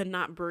also could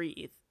not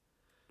breathe.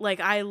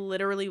 Like, I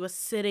literally was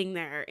sitting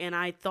there and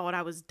I thought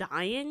I was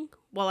dying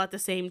while at the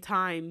same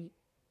time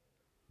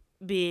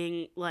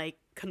being like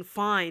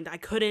confined. I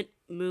couldn't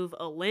move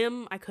a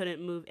limb. I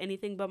couldn't move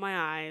anything but my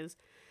eyes.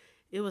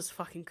 It was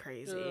fucking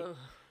crazy. Ugh.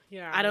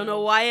 Yeah. I don't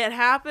know why it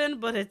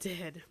happened, but it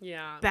did.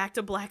 Yeah. Back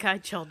to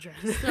Black-Eyed Children.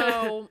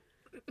 So,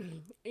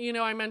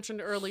 I mentioned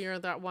earlier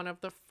that one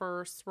of the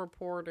first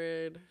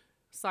reported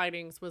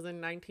sightings was in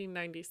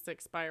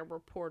 1996 by a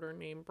reporter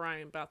named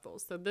Brian Bethel.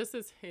 So this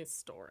is his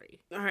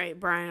story. All right,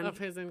 Brian. Of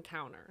his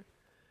encounter.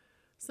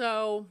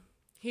 So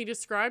he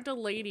described a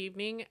late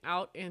evening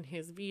out in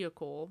his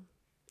vehicle,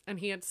 and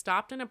he had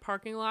stopped in a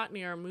parking lot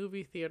near a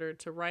movie theater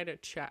to write a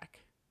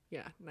check.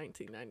 Yeah,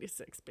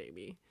 1996,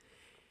 baby.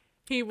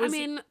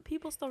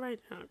 People still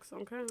write checks,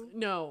 okay?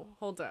 No,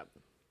 hold up.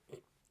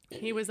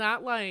 He was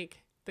at,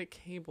 like, the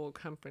cable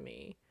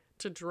company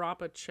to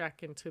drop a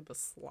check into the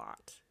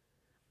slot.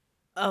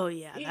 Oh,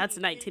 yeah, that's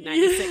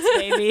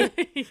 1996,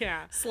 baby.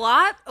 Yeah.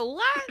 Slot?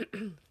 What?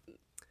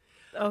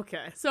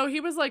 Okay. So he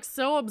was, like,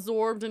 so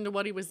absorbed into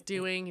what he was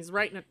doing. He's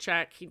writing a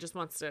check. He just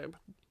wants to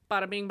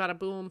bada bing, bada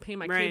boom, pay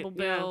my cable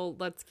bill.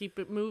 Yeah. Let's keep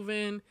it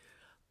moving.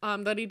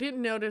 That he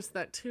didn't notice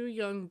that two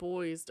young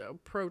boys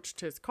approached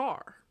his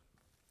car.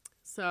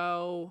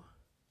 So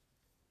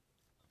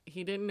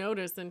he didn't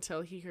notice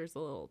until he hears a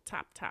little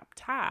tap, tap,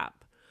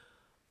 tap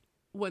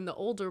when the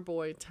older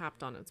boy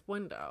tapped on his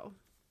window.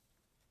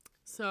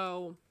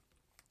 So,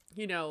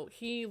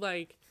 he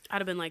like... I'd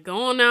have been like,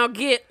 go on now,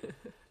 get...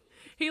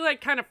 He like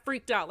kind of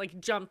freaked out, like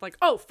jumped, like,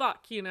 oh,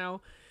 fuck, And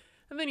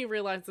then he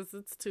realizes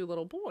it's two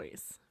little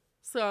boys.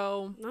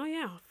 So... Oh,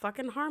 yeah,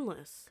 fucking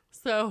harmless.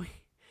 So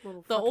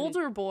the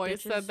older boy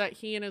said that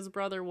he and his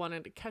brother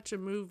wanted to catch a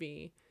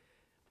movie,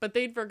 but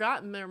they'd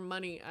forgotten their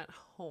money at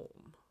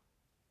home.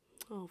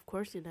 Oh, of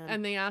course he did.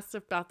 And they asked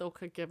if Bethel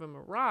could give them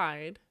a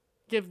ride.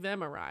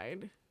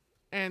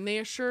 And they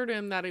assured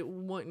him that it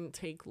wouldn't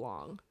take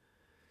long.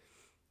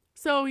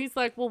 So he's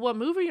like, well, what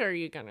movie are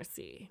you going to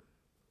see?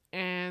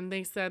 And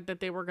they said that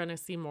they were going to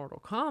see Mortal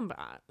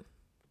Kombat.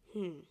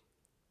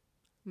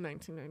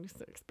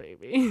 1996,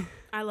 baby.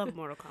 I love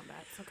Mortal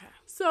Kombat. It's okay.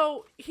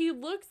 So he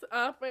looks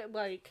up at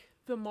like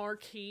the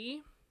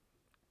marquee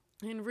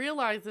and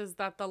realizes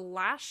that the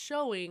last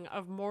showing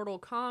of Mortal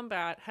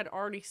Kombat had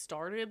already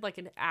started like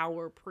an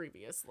hour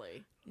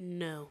previously.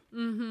 No.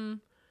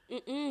 And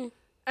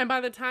by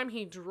the time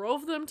he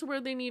drove them to where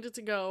they needed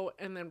to go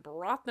and then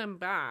brought them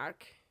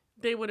back,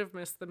 they would have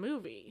missed the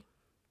movie.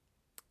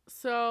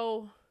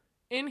 So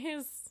in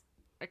his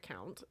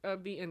account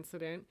of the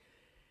incident,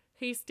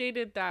 he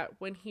stated that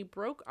when he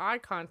broke eye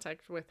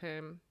contact with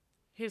him,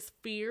 his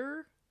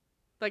fear,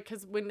 like,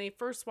 because when they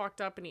first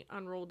walked up and he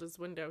unrolled his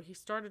window, he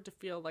started to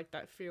feel like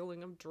that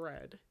feeling of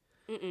dread.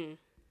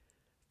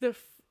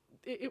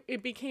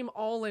 It became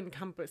all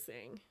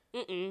encompassing.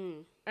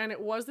 And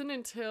it wasn't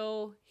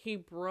until he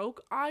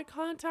broke eye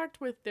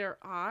contact with their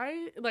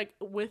eye, like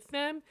with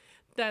them,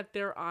 that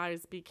their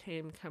eyes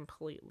became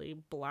completely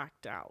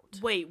blacked out.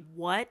 Wait,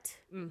 what?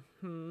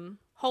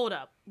 Hold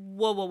up.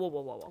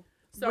 Whoa.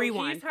 So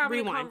he's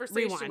having a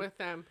conversation with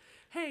them.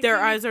 Hey, their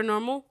eyes are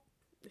normal?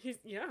 He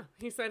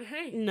said,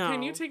 hey, no.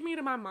 Can you take me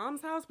to my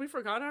mom's house? We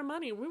forgot our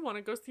money. We want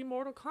to go see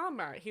Mortal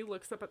Kombat. He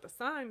looks up at the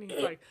sign. And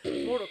he's like,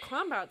 Mortal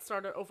Kombat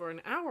started over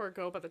an hour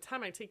ago. By the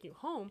time I take you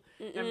home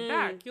and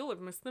back, you'll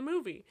have missed the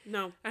movie.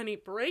 No. And he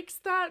breaks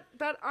that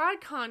eye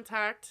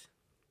contact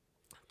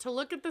to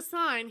look at the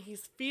sign.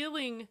 He's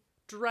feeling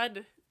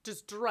dread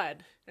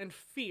and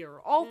fear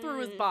all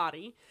through his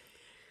body.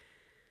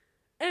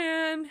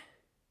 And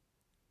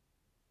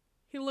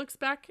he looks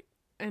back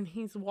and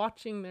he's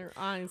watching their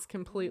eyes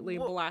completely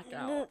black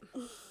out.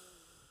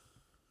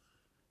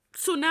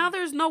 So now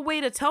there's no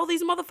way to tell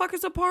these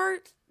motherfuckers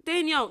apart?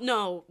 Danielle,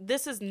 no,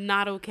 this is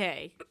not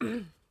okay.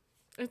 Okay.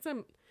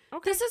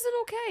 This isn't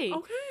okay.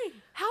 Okay.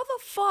 How the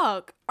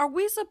fuck are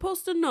we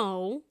supposed to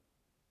know?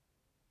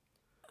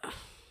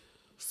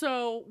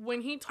 So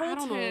when he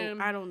told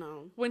him... I don't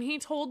know. When he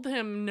told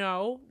him,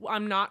 no,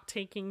 I'm not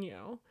taking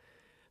you,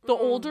 the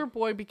older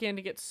boy began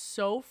to get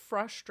so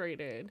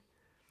frustrated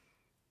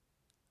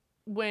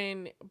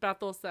when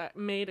Bethel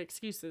made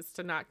excuses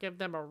to not give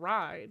them a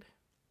ride.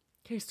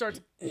 He starts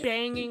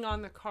banging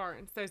on the car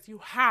and says, you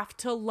have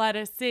to let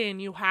us in.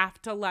 You have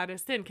to let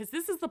us in. Because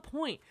this is the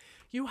point.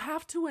 You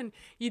have to,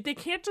 they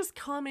can't just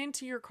come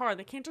into your car.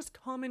 They can't just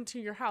come into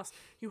your house.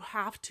 You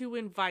have to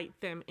invite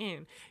them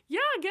in. Yeah,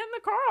 get in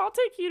the car. I'll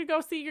take you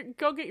to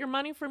go get your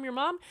money from your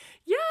mom.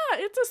 Yeah,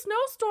 it's a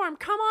snowstorm.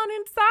 Come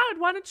on inside.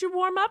 Why don't you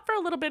warm up for a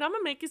little bit? I'm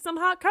going to make you some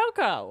hot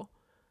cocoa.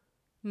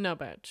 No,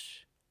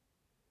 bitch.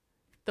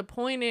 The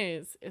point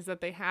is that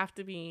they have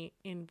to be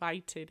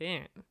invited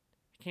in.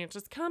 You can't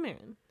just come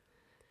in.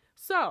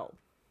 So,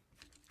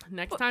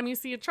 next time you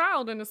see a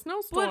child in a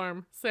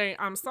snowstorm, say,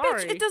 I'm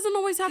sorry. Bitch, it doesn't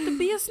always have to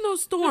be a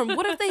snowstorm.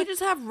 What if they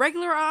just have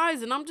regular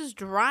eyes and I'm just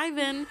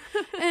driving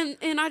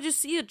and I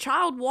just see a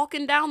child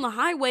walking down the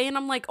highway and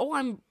I'm like, oh,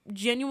 I'm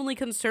genuinely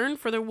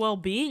concerned for their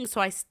well-being. So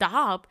I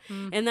stop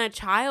and that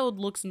child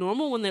looks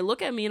normal when they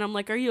look at me and I'm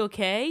like, are you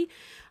okay?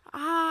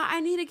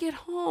 I need to get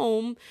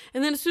home.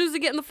 And then as soon as they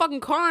get in the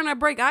fucking car and I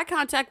break eye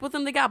contact with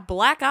them, they got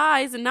black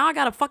eyes and now I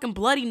got a fucking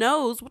bloody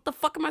nose. What the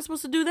fuck am I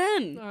supposed to do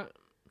then?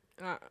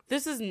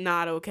 This is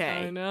not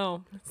okay. I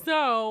know.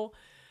 So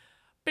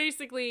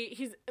basically,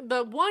 he's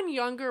the one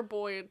younger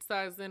boy, it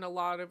says in a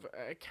lot of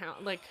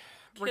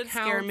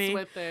recounts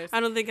with this. I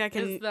don't think I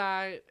can. Is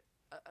that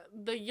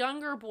the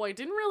younger boy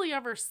didn't really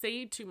ever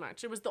say too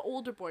much. It was the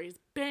older boy. He's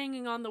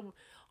banging on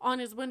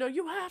his window.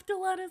 You have to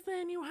let us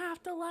in. You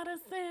have to let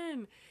us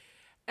in.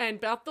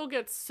 And Bethel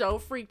gets so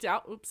freaked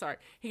out. Oops, sorry.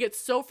 He gets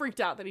so freaked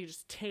out that he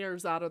just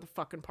tears out of the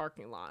fucking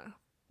parking lot.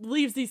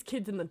 Leaves these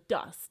kids in the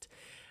dust.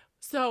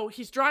 So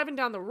he's driving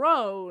down the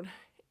road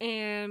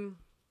and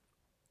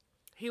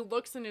he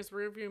looks in his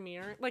rearview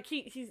mirror. Like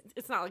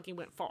it's not like he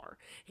went far.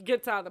 He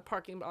gets out of the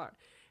parking lot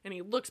and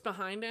he looks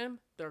behind him.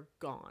 They're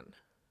gone.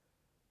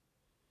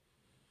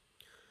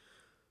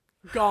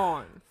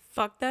 Gone.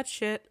 Fuck that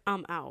shit.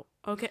 I'm out.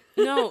 Okay.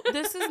 No,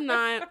 this is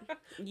not.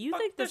 You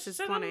think this is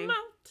funny?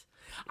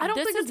 I don't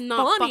think it's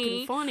not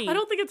fucking funny. I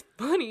don't think it's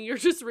funny. Your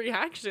just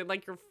reaction,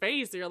 like your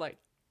face. You're like,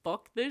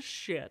 fuck this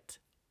shit.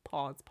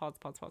 Pause.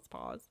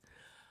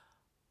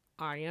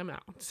 I am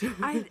out.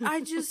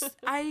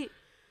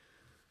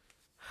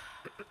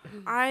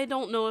 I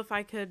don't know if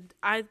I could.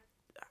 I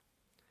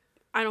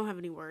don't have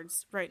any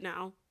words right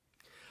now.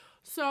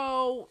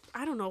 So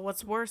I don't know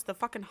what's worse, the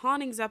fucking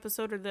Hauntings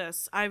episode or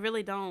this. I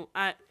really don't.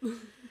 At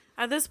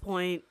this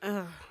point,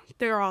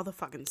 they're all the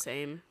fucking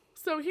same.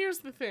 So here's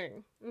the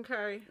thing,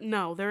 okay?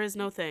 No, there is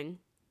no thing.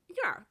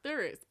 Yeah,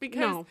 there is.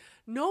 Because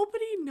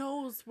nobody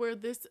knows where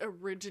this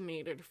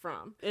originated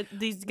from.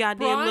 These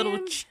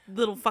goddamn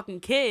little fucking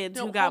kids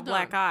who got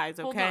black eyes,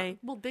 okay?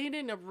 Well, they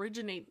didn't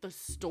originate the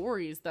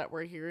stories that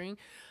we're hearing.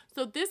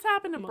 So this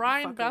happened to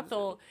Brian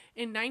Bethel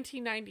in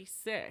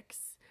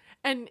 1996.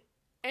 And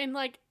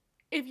like,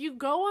 if you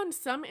go on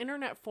some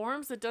internet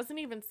forums, it doesn't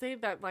even say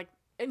that, like,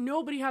 and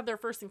nobody had their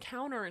first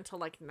encounter until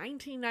like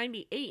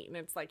 1998, and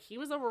it's like he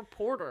was a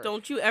reporter.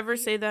 Don't you ever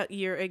say that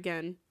year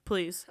again,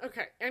 please.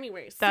 Okay,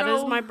 anyways. That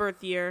is my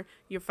birth year.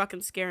 You're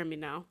fucking scaring me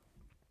now.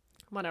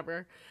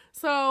 Whatever.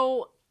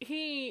 So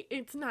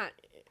it's not,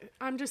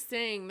 I'm just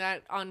saying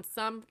that on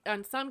some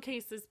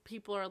cases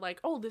people are like,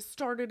 oh, this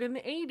started in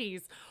the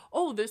 80s.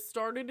 Oh, this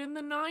started in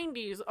the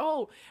 90s.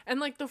 Oh, and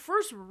like the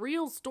first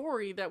real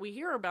story that we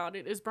hear about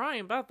it is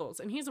Brian Bethels,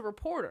 and he's a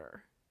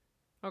reporter.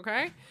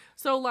 Okay?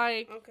 So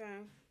like, Okay.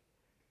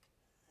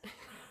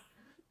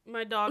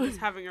 My dog is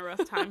having a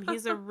rough time.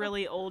 He's a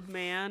really old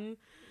man.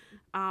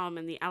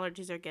 And the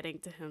allergies are getting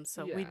to him,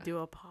 so we do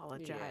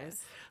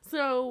apologize. Yeah.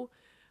 So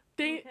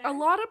a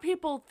lot of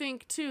people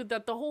think too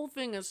that the whole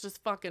thing is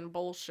just fucking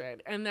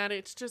bullshit, and that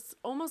it's just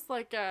almost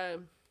like a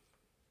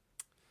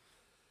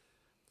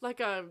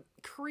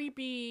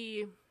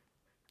creepy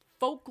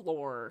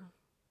folklore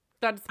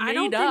that's made up. I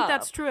don't think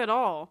that's true at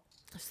all.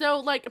 So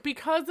like,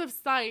 because of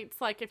sites,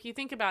 like if you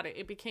think about it,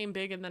 it became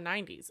big in the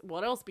 90s.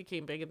 What else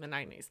became big in the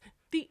 90s?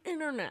 The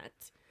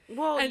internet.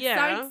 Well, and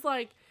yeah.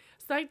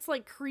 sites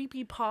like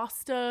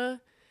Creepypasta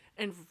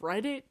and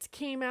Reddit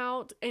came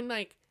out, and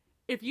like,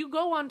 if you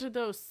go onto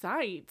those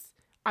sites,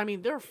 I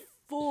mean, they're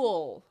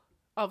full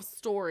of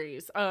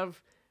stories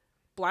of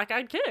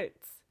black-eyed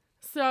kids.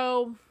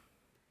 So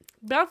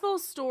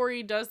Bethel's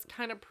story does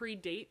kind of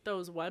predate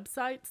those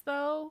websites,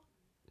 though.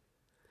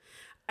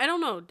 I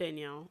don't know,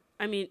 Danielle.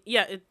 I mean,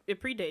 yeah,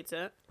 it predates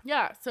it.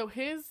 Yeah, so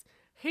his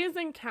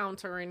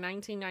encounter in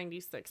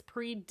 1996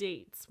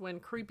 predates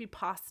when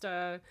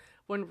Creepypasta,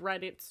 when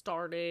Reddit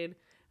started,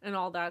 and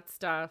all that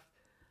stuff.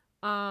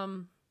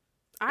 I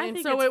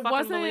think so it's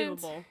fucking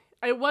believable.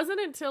 It wasn't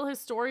until his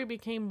story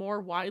became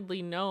more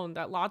widely known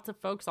that lots of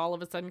folks all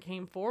of a sudden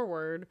came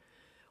forward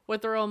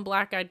with their own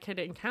black-eyed kid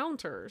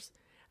encounters.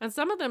 And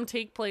some of them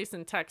take place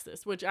in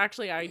Texas, which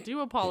actually I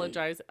do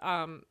apologize.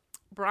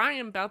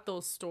 Brian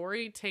Bethel's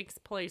story takes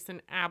place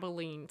in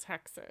Abilene,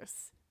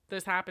 Texas.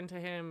 This happened to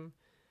him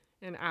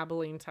in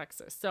Abilene,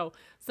 Texas. So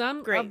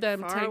some of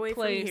them take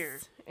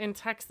place in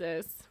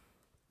Texas.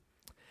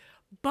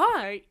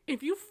 But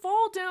if you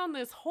fall down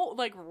this whole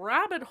like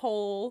rabbit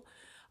hole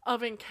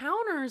of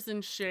encounters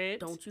and shit,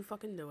 don't you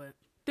fucking do it.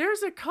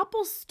 There's a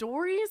couple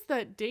stories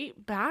that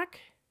date back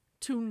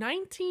to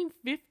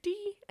 1950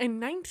 and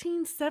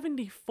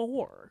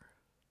 1974.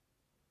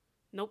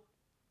 Nope.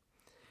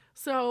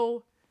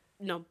 So,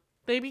 no.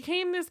 They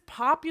became this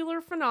popular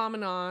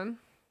phenomenon,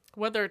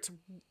 whether it's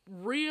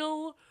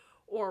real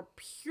or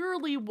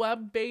purely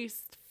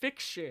web-based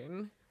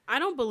fiction. I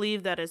don't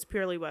believe that it's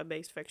purely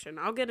web-based fiction.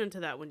 I'll get into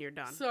that when you're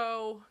done.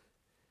 So,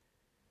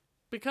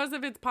 because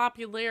of its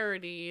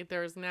popularity,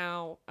 there's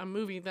now a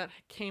movie that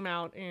came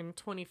out in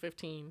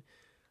 2015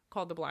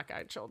 called The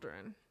Black-Eyed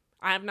Children.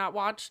 I have not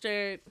watched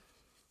it.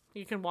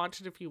 You can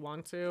watch it if you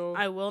want to.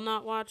 I will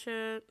not watch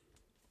it.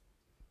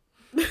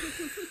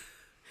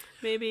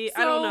 Maybe.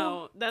 I don't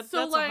know. That's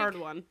like, a hard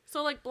one.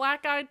 So, like,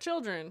 Black-Eyed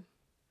Children.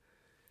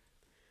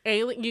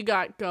 Alien. You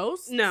got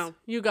ghosts. No.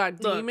 You got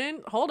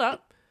demon. Hold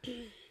up.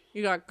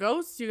 You got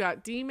ghosts. You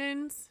got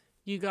demons.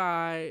 You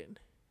got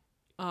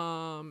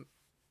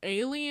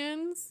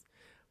aliens,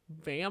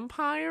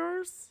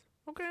 vampires.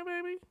 Okay,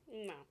 baby.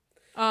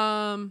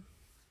 No.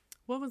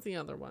 What was the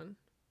other one?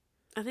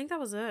 I think that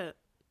was it.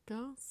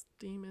 Ghosts,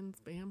 demons,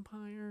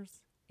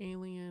 vampires,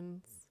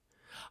 aliens.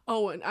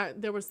 Oh, and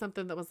there was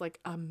something that was like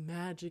a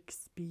magic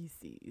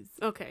species.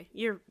 Okay,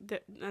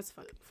 that's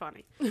fucking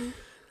funny.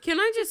 Can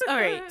I just all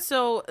right?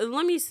 So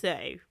let me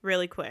say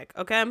really quick,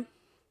 okay?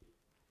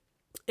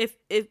 If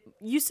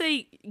you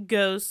say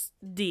ghosts,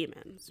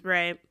 demons,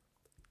 right?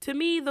 To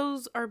me,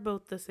 those are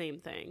both the same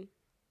thing.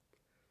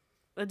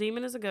 A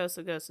demon is a ghost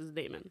is a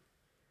demon.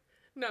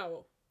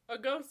 No, a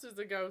ghost is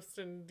a ghost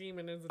and a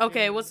demon is a demon.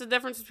 Okay, what's the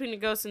difference between a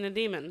ghost and a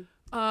demon?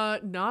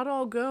 Not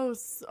all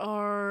ghosts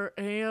are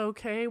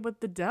A-okay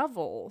with the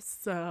devil,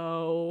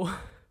 so...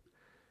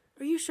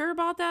 Are you sure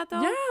about that,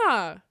 though?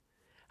 Yeah!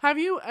 Have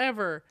you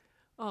ever...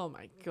 Oh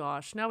my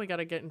gosh, now we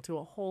gotta get into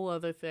a whole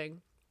other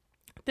thing.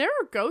 There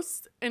are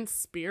ghosts and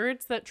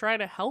spirits that try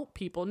to help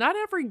people. Not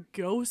every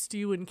ghost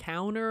you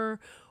encounter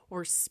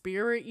or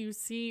spirit you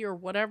see or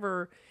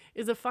whatever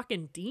is a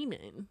fucking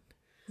demon.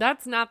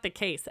 That's not the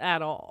case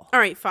at all. All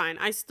right, fine.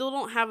 I still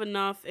don't have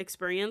enough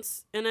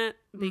experience in it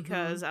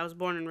because I was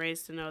born and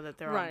raised to know that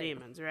they're all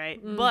demons, right?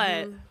 Mm-hmm.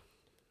 But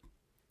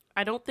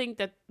I don't think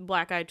that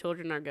black-eyed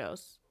children are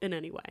ghosts in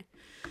any way.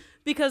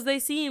 Because they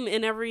seem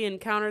in every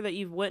encounter that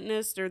you've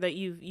witnessed or that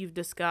you've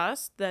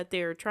discussed that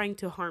they're trying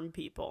to harm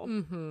people.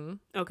 Mm-hmm.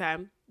 Okay?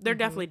 They're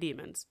definitely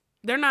demons.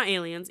 They're not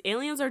aliens.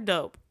 Aliens are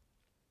dope.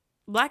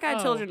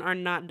 Black-eyed children are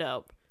not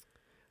dope.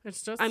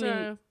 It's just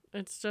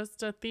it's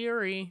just a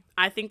theory.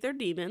 I think they're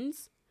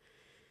demons.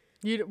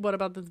 What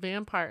about this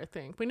vampire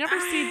thing? We never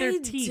see their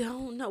teeth. I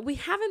don't know. We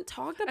haven't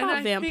talked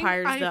about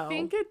vampires, though.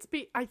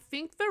 I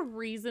think the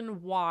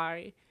reason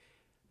why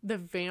the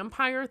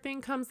vampire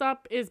thing comes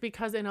up is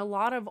because in a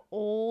lot of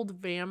old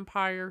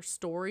vampire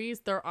stories,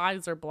 their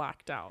eyes are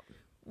blacked out.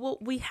 Well,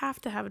 we have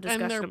to have a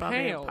discussion about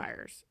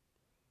vampires.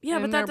 Yeah,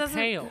 and but that they're doesn't...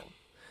 pale.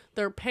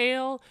 They're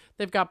pale.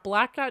 They've got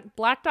blacked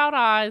out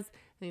eyes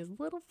and these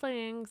little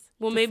fangs.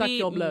 Well, to suck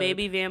your blood.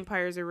 maybe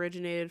vampires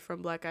originated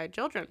from black-eyed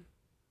children.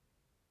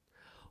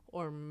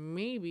 Or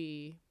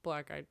maybe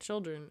black-eyed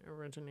children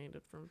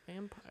originated from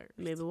vampires.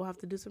 Maybe we'll have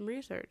to do some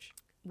research.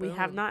 We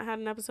have not had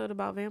an episode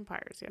about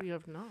vampires yet. We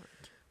have not.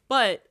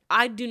 But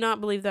I do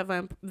not believe that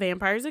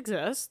vampires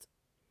exist.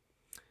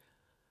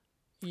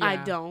 Yeah, I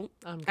don't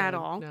at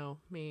all. No,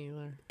 me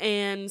either.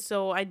 And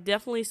so I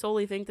definitely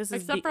solely think this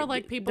is except for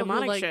like people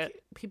who like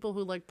shit. People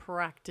who like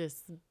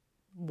practice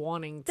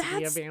wanting to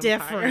be a vampire.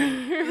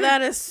 Different.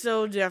 That is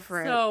so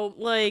different. So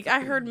like I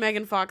heard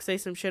Megan Fox say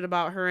some shit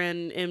about her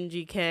and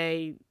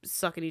MGK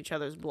sucking each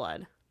other's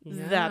blood.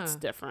 Yeah. That's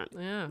different.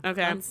 Yeah. Okay.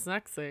 That's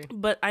sexy.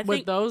 But I think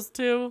with those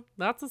two,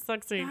 that's a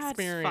sexy that's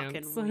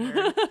experience. Fucking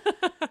weird.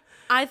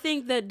 I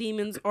think that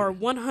demons are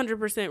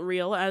 100%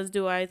 real, as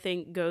do I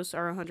think ghosts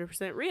are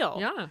 100% real.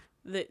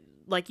 Yeah.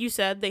 Like you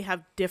said, they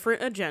have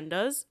different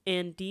agendas,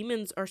 and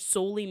demons are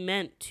solely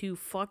meant to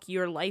fuck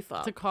your life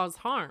up. To cause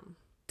harm.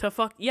 To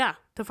fuck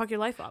your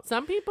life up.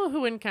 Some people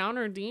who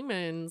encounter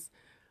demons,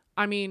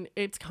 I mean,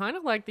 it's kind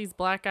of like these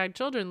black-eyed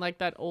children, like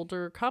that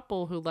older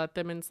couple who let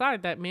them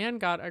inside. That man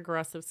got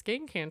aggressive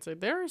skin cancer.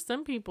 There are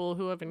some people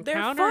who have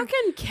encountered... Their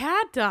fucking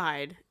cat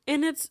died,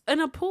 and it's in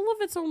a pool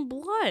of its own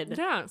blood.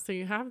 Yeah, so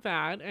you have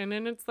that. And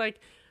then it's like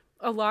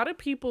a lot of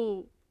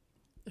people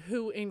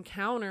who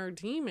encounter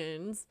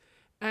demons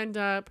end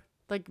up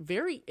like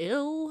very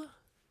ill.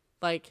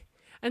 Like,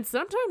 and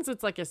sometimes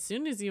it's like as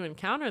soon as you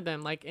encounter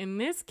them, like in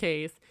this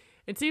case,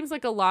 it seems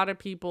like a lot of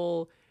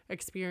people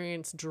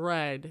experience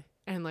dread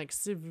and like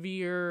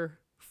severe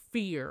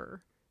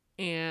fear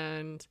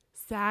and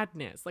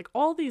sadness, like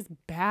all these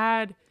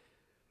bad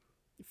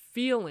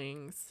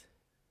feelings.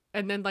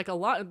 And then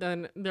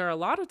then there are a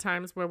lot of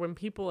times where when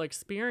people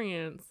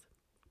experience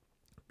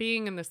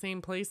being in the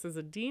same place as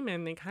a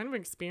demon, they kind of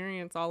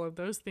experience all of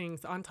those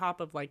things on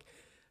top of like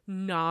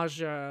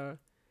nausea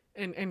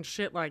and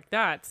shit like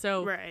that.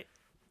 So right.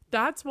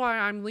 That's why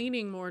I'm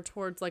leaning more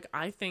towards like,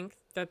 I think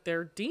that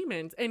they're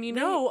demons. And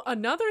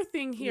another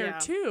thing here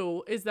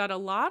too is that a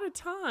lot of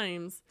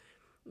times,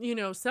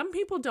 some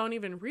people don't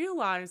even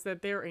realize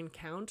that they're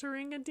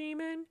encountering a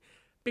demon,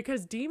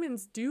 because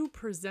demons do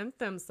present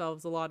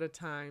themselves a lot of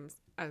times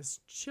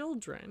as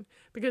children,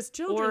 because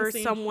children or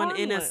seem someone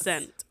harmless.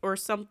 innocent, or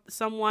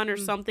someone or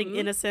something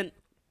innocent,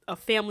 a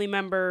family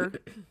member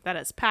that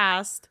has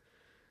passed,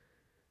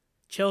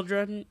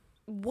 children,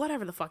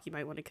 whatever the fuck you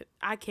might want to.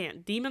 I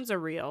can't. Demons are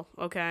real,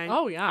 okay?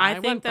 Oh yeah, I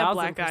think that 1000%.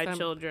 black-eyed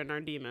children are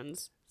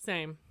demons.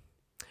 Same.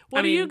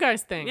 What do you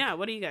guys think? Yeah,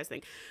 what do you guys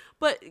think?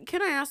 But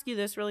can I ask you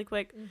this really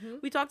quick? Mm-hmm.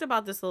 We talked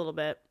about this a little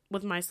bit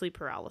with my sleep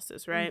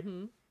paralysis, right?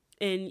 Mm-hmm.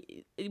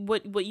 And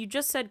what you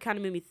just said kind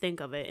of made me think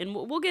of it. And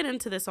we'll get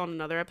into this on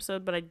another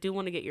episode, but I do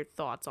want to get your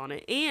thoughts on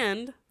it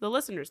and the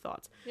listeners'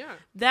 thoughts. Yeah.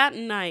 That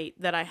night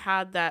that I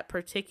had that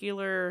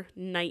particular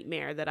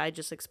nightmare that I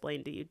just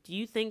explained to you, do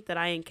you think that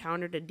I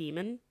encountered a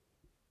demon?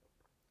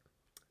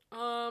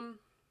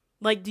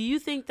 Like, do you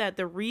think that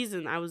the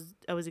reason I was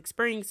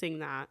experiencing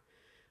that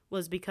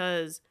was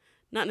because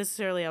not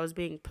necessarily I was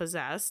being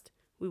possessed?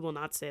 We will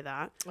not say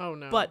that. Oh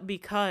no. But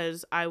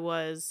because I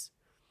was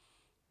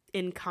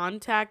in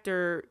contact,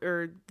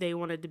 or they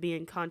wanted to be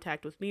in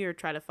contact with me or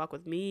try to fuck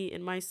with me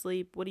in my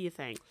sleep. What do you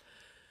think?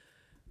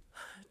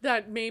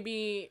 That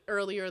maybe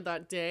earlier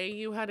that day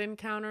you had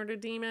encountered a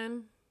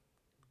demon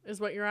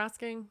is what you're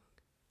asking?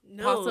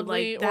 No,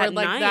 possibly, like that or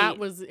like night. that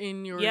was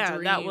in your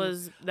dream. That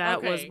was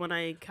when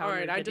I encountered. All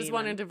right, I just demon.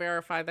 wanted to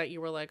verify that you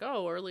were like,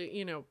 oh,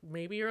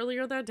 maybe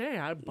earlier that day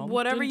I bumped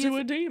Whatever into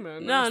a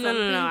demon. No.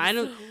 I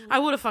don't. I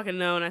would have fucking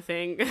known. I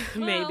think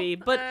maybe,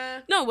 but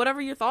no.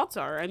 Whatever your thoughts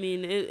are. I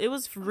mean, it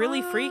was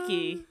really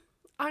freaky.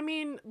 I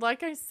mean,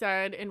 like I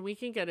said, and we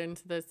can get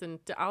into this, and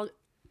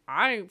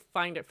I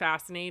find it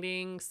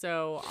fascinating,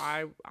 so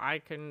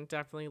I can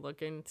definitely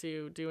look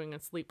into doing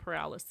a sleep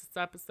paralysis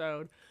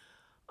episode.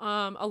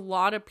 A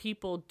lot of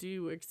people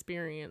do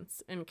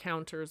experience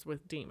encounters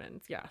with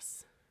demons,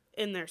 yes.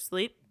 In their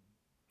sleep?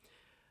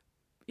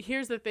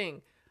 Here's the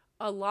thing.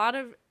 A lot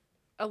of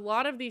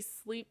these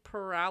sleep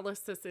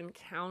paralysis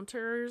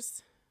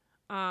encounters,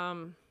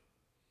 I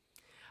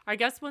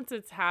guess once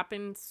it's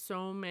happened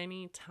so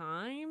many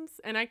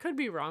times, and I could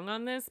be wrong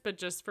on this, but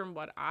just from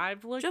what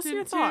I've looked into.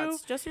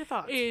 Just your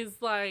thoughts.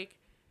 Is like,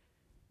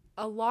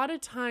 a lot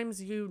of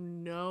times you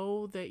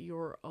know that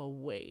you're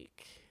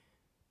awake,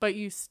 but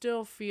you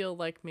still feel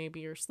like maybe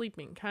you're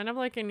sleeping. Kind of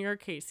like in your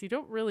case, you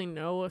don't really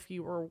know if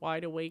you were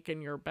wide awake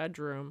in your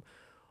bedroom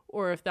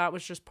or if that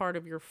was just part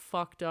of your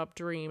fucked up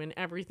dream and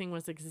everything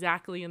was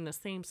exactly in the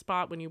same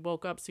spot when you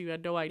woke up, so you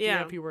had no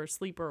idea if you were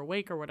asleep or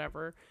awake or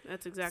whatever.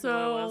 That's exactly what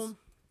it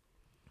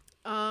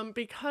was.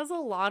 Because a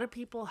lot of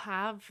people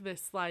have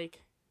this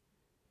like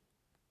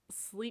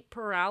sleep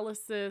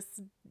paralysis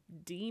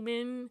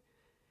demon.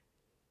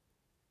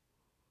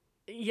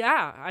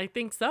 Yeah, I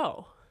think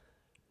so.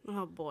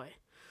 Oh boy.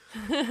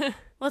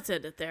 Let's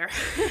end it there.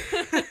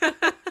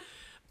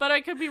 But I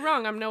could be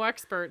wrong. I'm no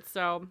expert,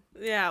 so.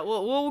 Yeah,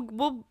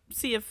 we'll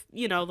see if,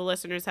 the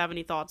listeners have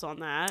any thoughts on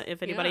that.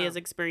 If anybody has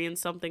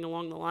experienced something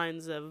along the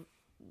lines of,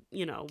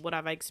 what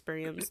I've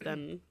experienced,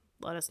 then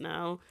let us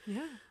know.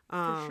 Yeah,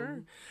 for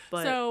sure.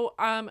 But So,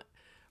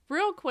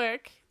 real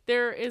quick,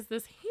 there is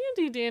this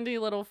handy dandy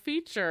little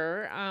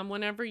feature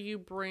whenever you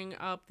bring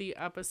up the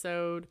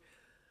episode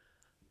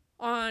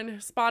on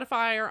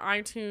Spotify or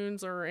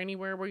iTunes or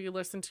anywhere where you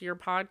listen to your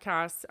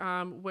podcasts,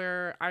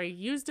 where I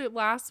used it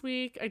last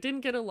week. I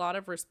didn't get a lot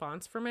of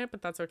response from it,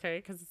 but that's okay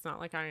because it's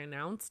not like I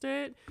announced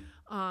it.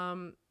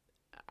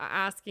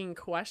 Asking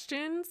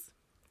questions.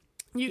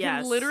 You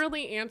can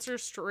literally answer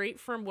straight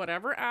from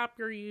whatever app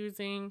you're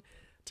using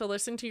to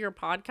listen to your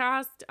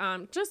podcast,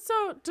 just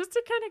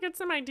to kind of get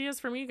some ideas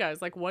from you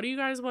guys. Like, what do you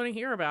guys want to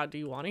hear about? Do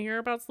you want to hear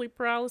about sleep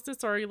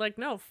paralysis, or are you like,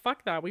 no,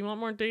 fuck that, we want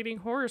more dating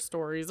horror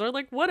stories, or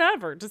like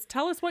whatever, just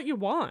tell us what you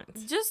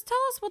want. Just tell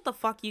us what the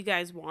fuck you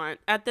guys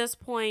want. At this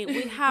point,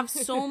 we have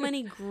so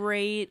many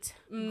great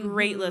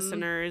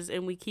listeners,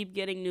 and we keep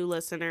getting new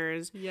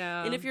listeners.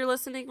 Yeah. And if you're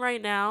listening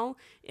right now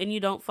and you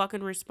don't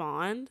fucking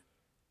respond,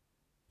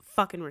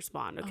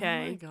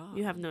 okay? Oh my God.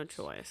 You have no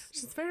choice.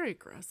 She's very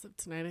aggressive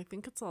tonight. I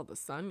think it's all the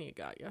sun you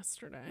got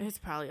yesterday. It's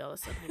probably all the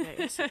stuff I got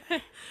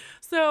yesterday.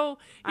 So,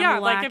 yeah,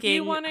 like if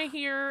you lacking- want to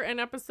hear an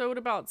episode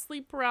about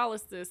sleep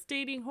paralysis,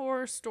 dating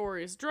horror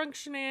stories, drunk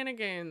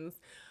shenanigans,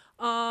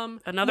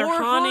 another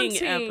more haunting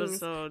hauntings.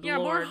 episode. Yeah,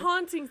 Lord. more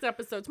hauntings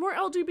episodes, more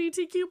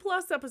LGBTQ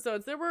plus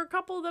episodes. There were a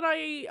couple that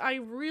I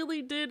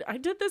really did. I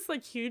did this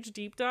like huge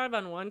deep dive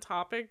on one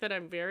topic that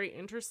I'm very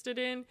interested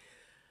in.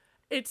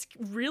 It's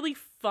really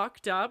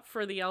fucked up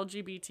for the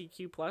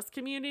LGBTQ plus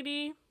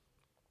community.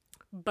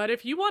 But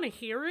if you want to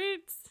hear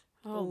it,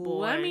 Oh boy.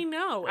 let me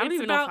know. I don't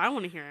even know if I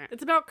want to hear it.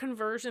 It's about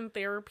conversion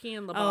therapy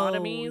and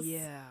lobotomies Oh,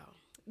 yeah.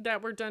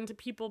 that were done to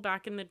people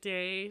back in the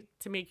day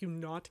to make you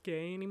not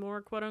gay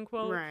anymore, quote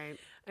unquote. Right.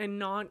 And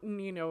not,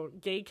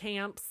 gay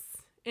camps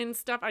and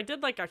stuff. I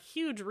did like a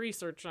huge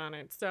research on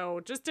it. So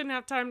just didn't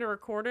have time to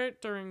record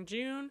it during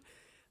June.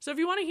 So if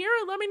you want to hear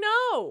it, let me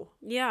know.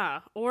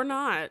 Yeah, or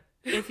not.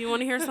 If you want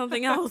to hear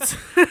something else,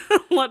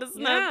 let us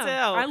know too.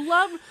 I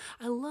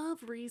love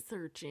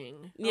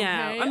researching.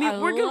 Yeah, okay? I mean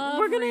we're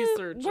we're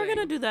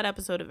gonna do that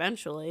episode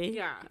eventually.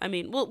 Yeah. I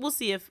mean we'll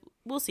see if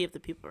the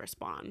people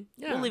respond.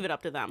 Yeah. We'll leave it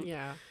up to them.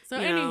 Yeah. So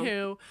You know.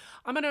 anywho,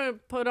 I'm gonna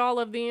put all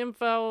of the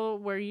info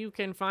where you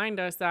can find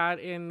us at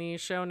in the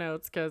show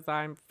notes because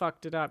I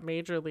fucked it up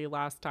majorly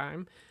last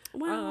time.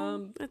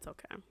 Well, it's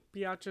okay.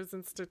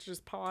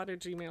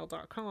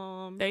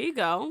 biatchesandstitchespod@gmail.com. There you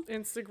go.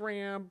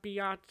 Instagram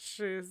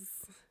biatches.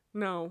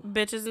 No.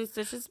 Bitches and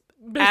Stitches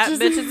Bitches. at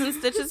Bitches and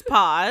Stitches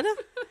Pod.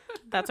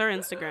 That's our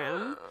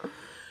Instagram.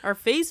 Our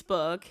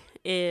Facebook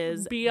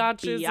is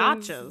Biatches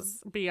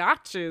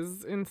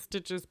and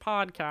Stitches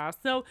podcast.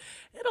 So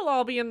it'll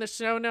all be in the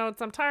show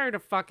notes. I'm tired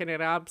of fucking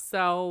it up.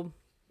 So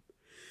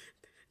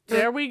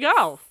there we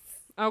go.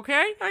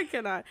 Okay. I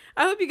cannot.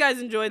 I hope you guys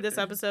enjoyed this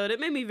episode. It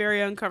made me very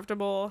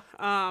uncomfortable.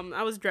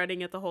 I was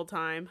dreading it the whole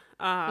time.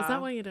 Is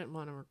that why you didn't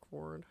want to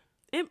record?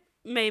 It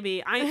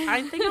maybe.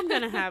 I think I'm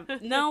gonna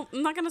have. No,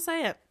 I'm not gonna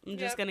say it. I'm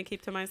just Yep. gonna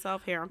keep to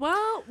myself here.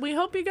 Well, we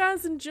hope you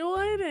guys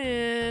enjoyed,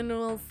 and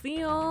we'll see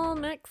y'all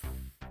next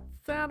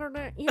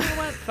Saturday. You know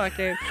what? Fuck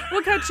it.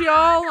 We'll catch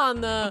y'all on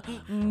the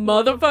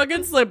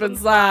motherfucking slip and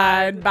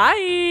slide.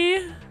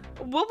 Bye.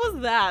 What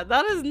was that?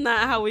 That is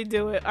not how we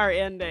do it. Our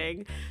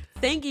ending.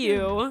 Thank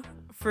you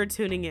for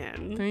tuning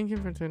in. Thank you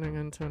for tuning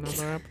in to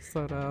another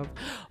episode of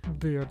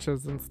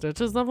Bitches and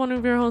Stitches. I'm one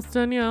of your hosts,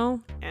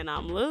 Danielle. And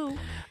I'm Lou.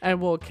 And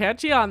we'll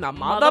catch you on the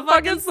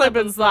motherfucking slip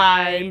and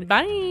slide.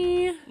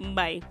 Bye.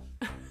 Bye.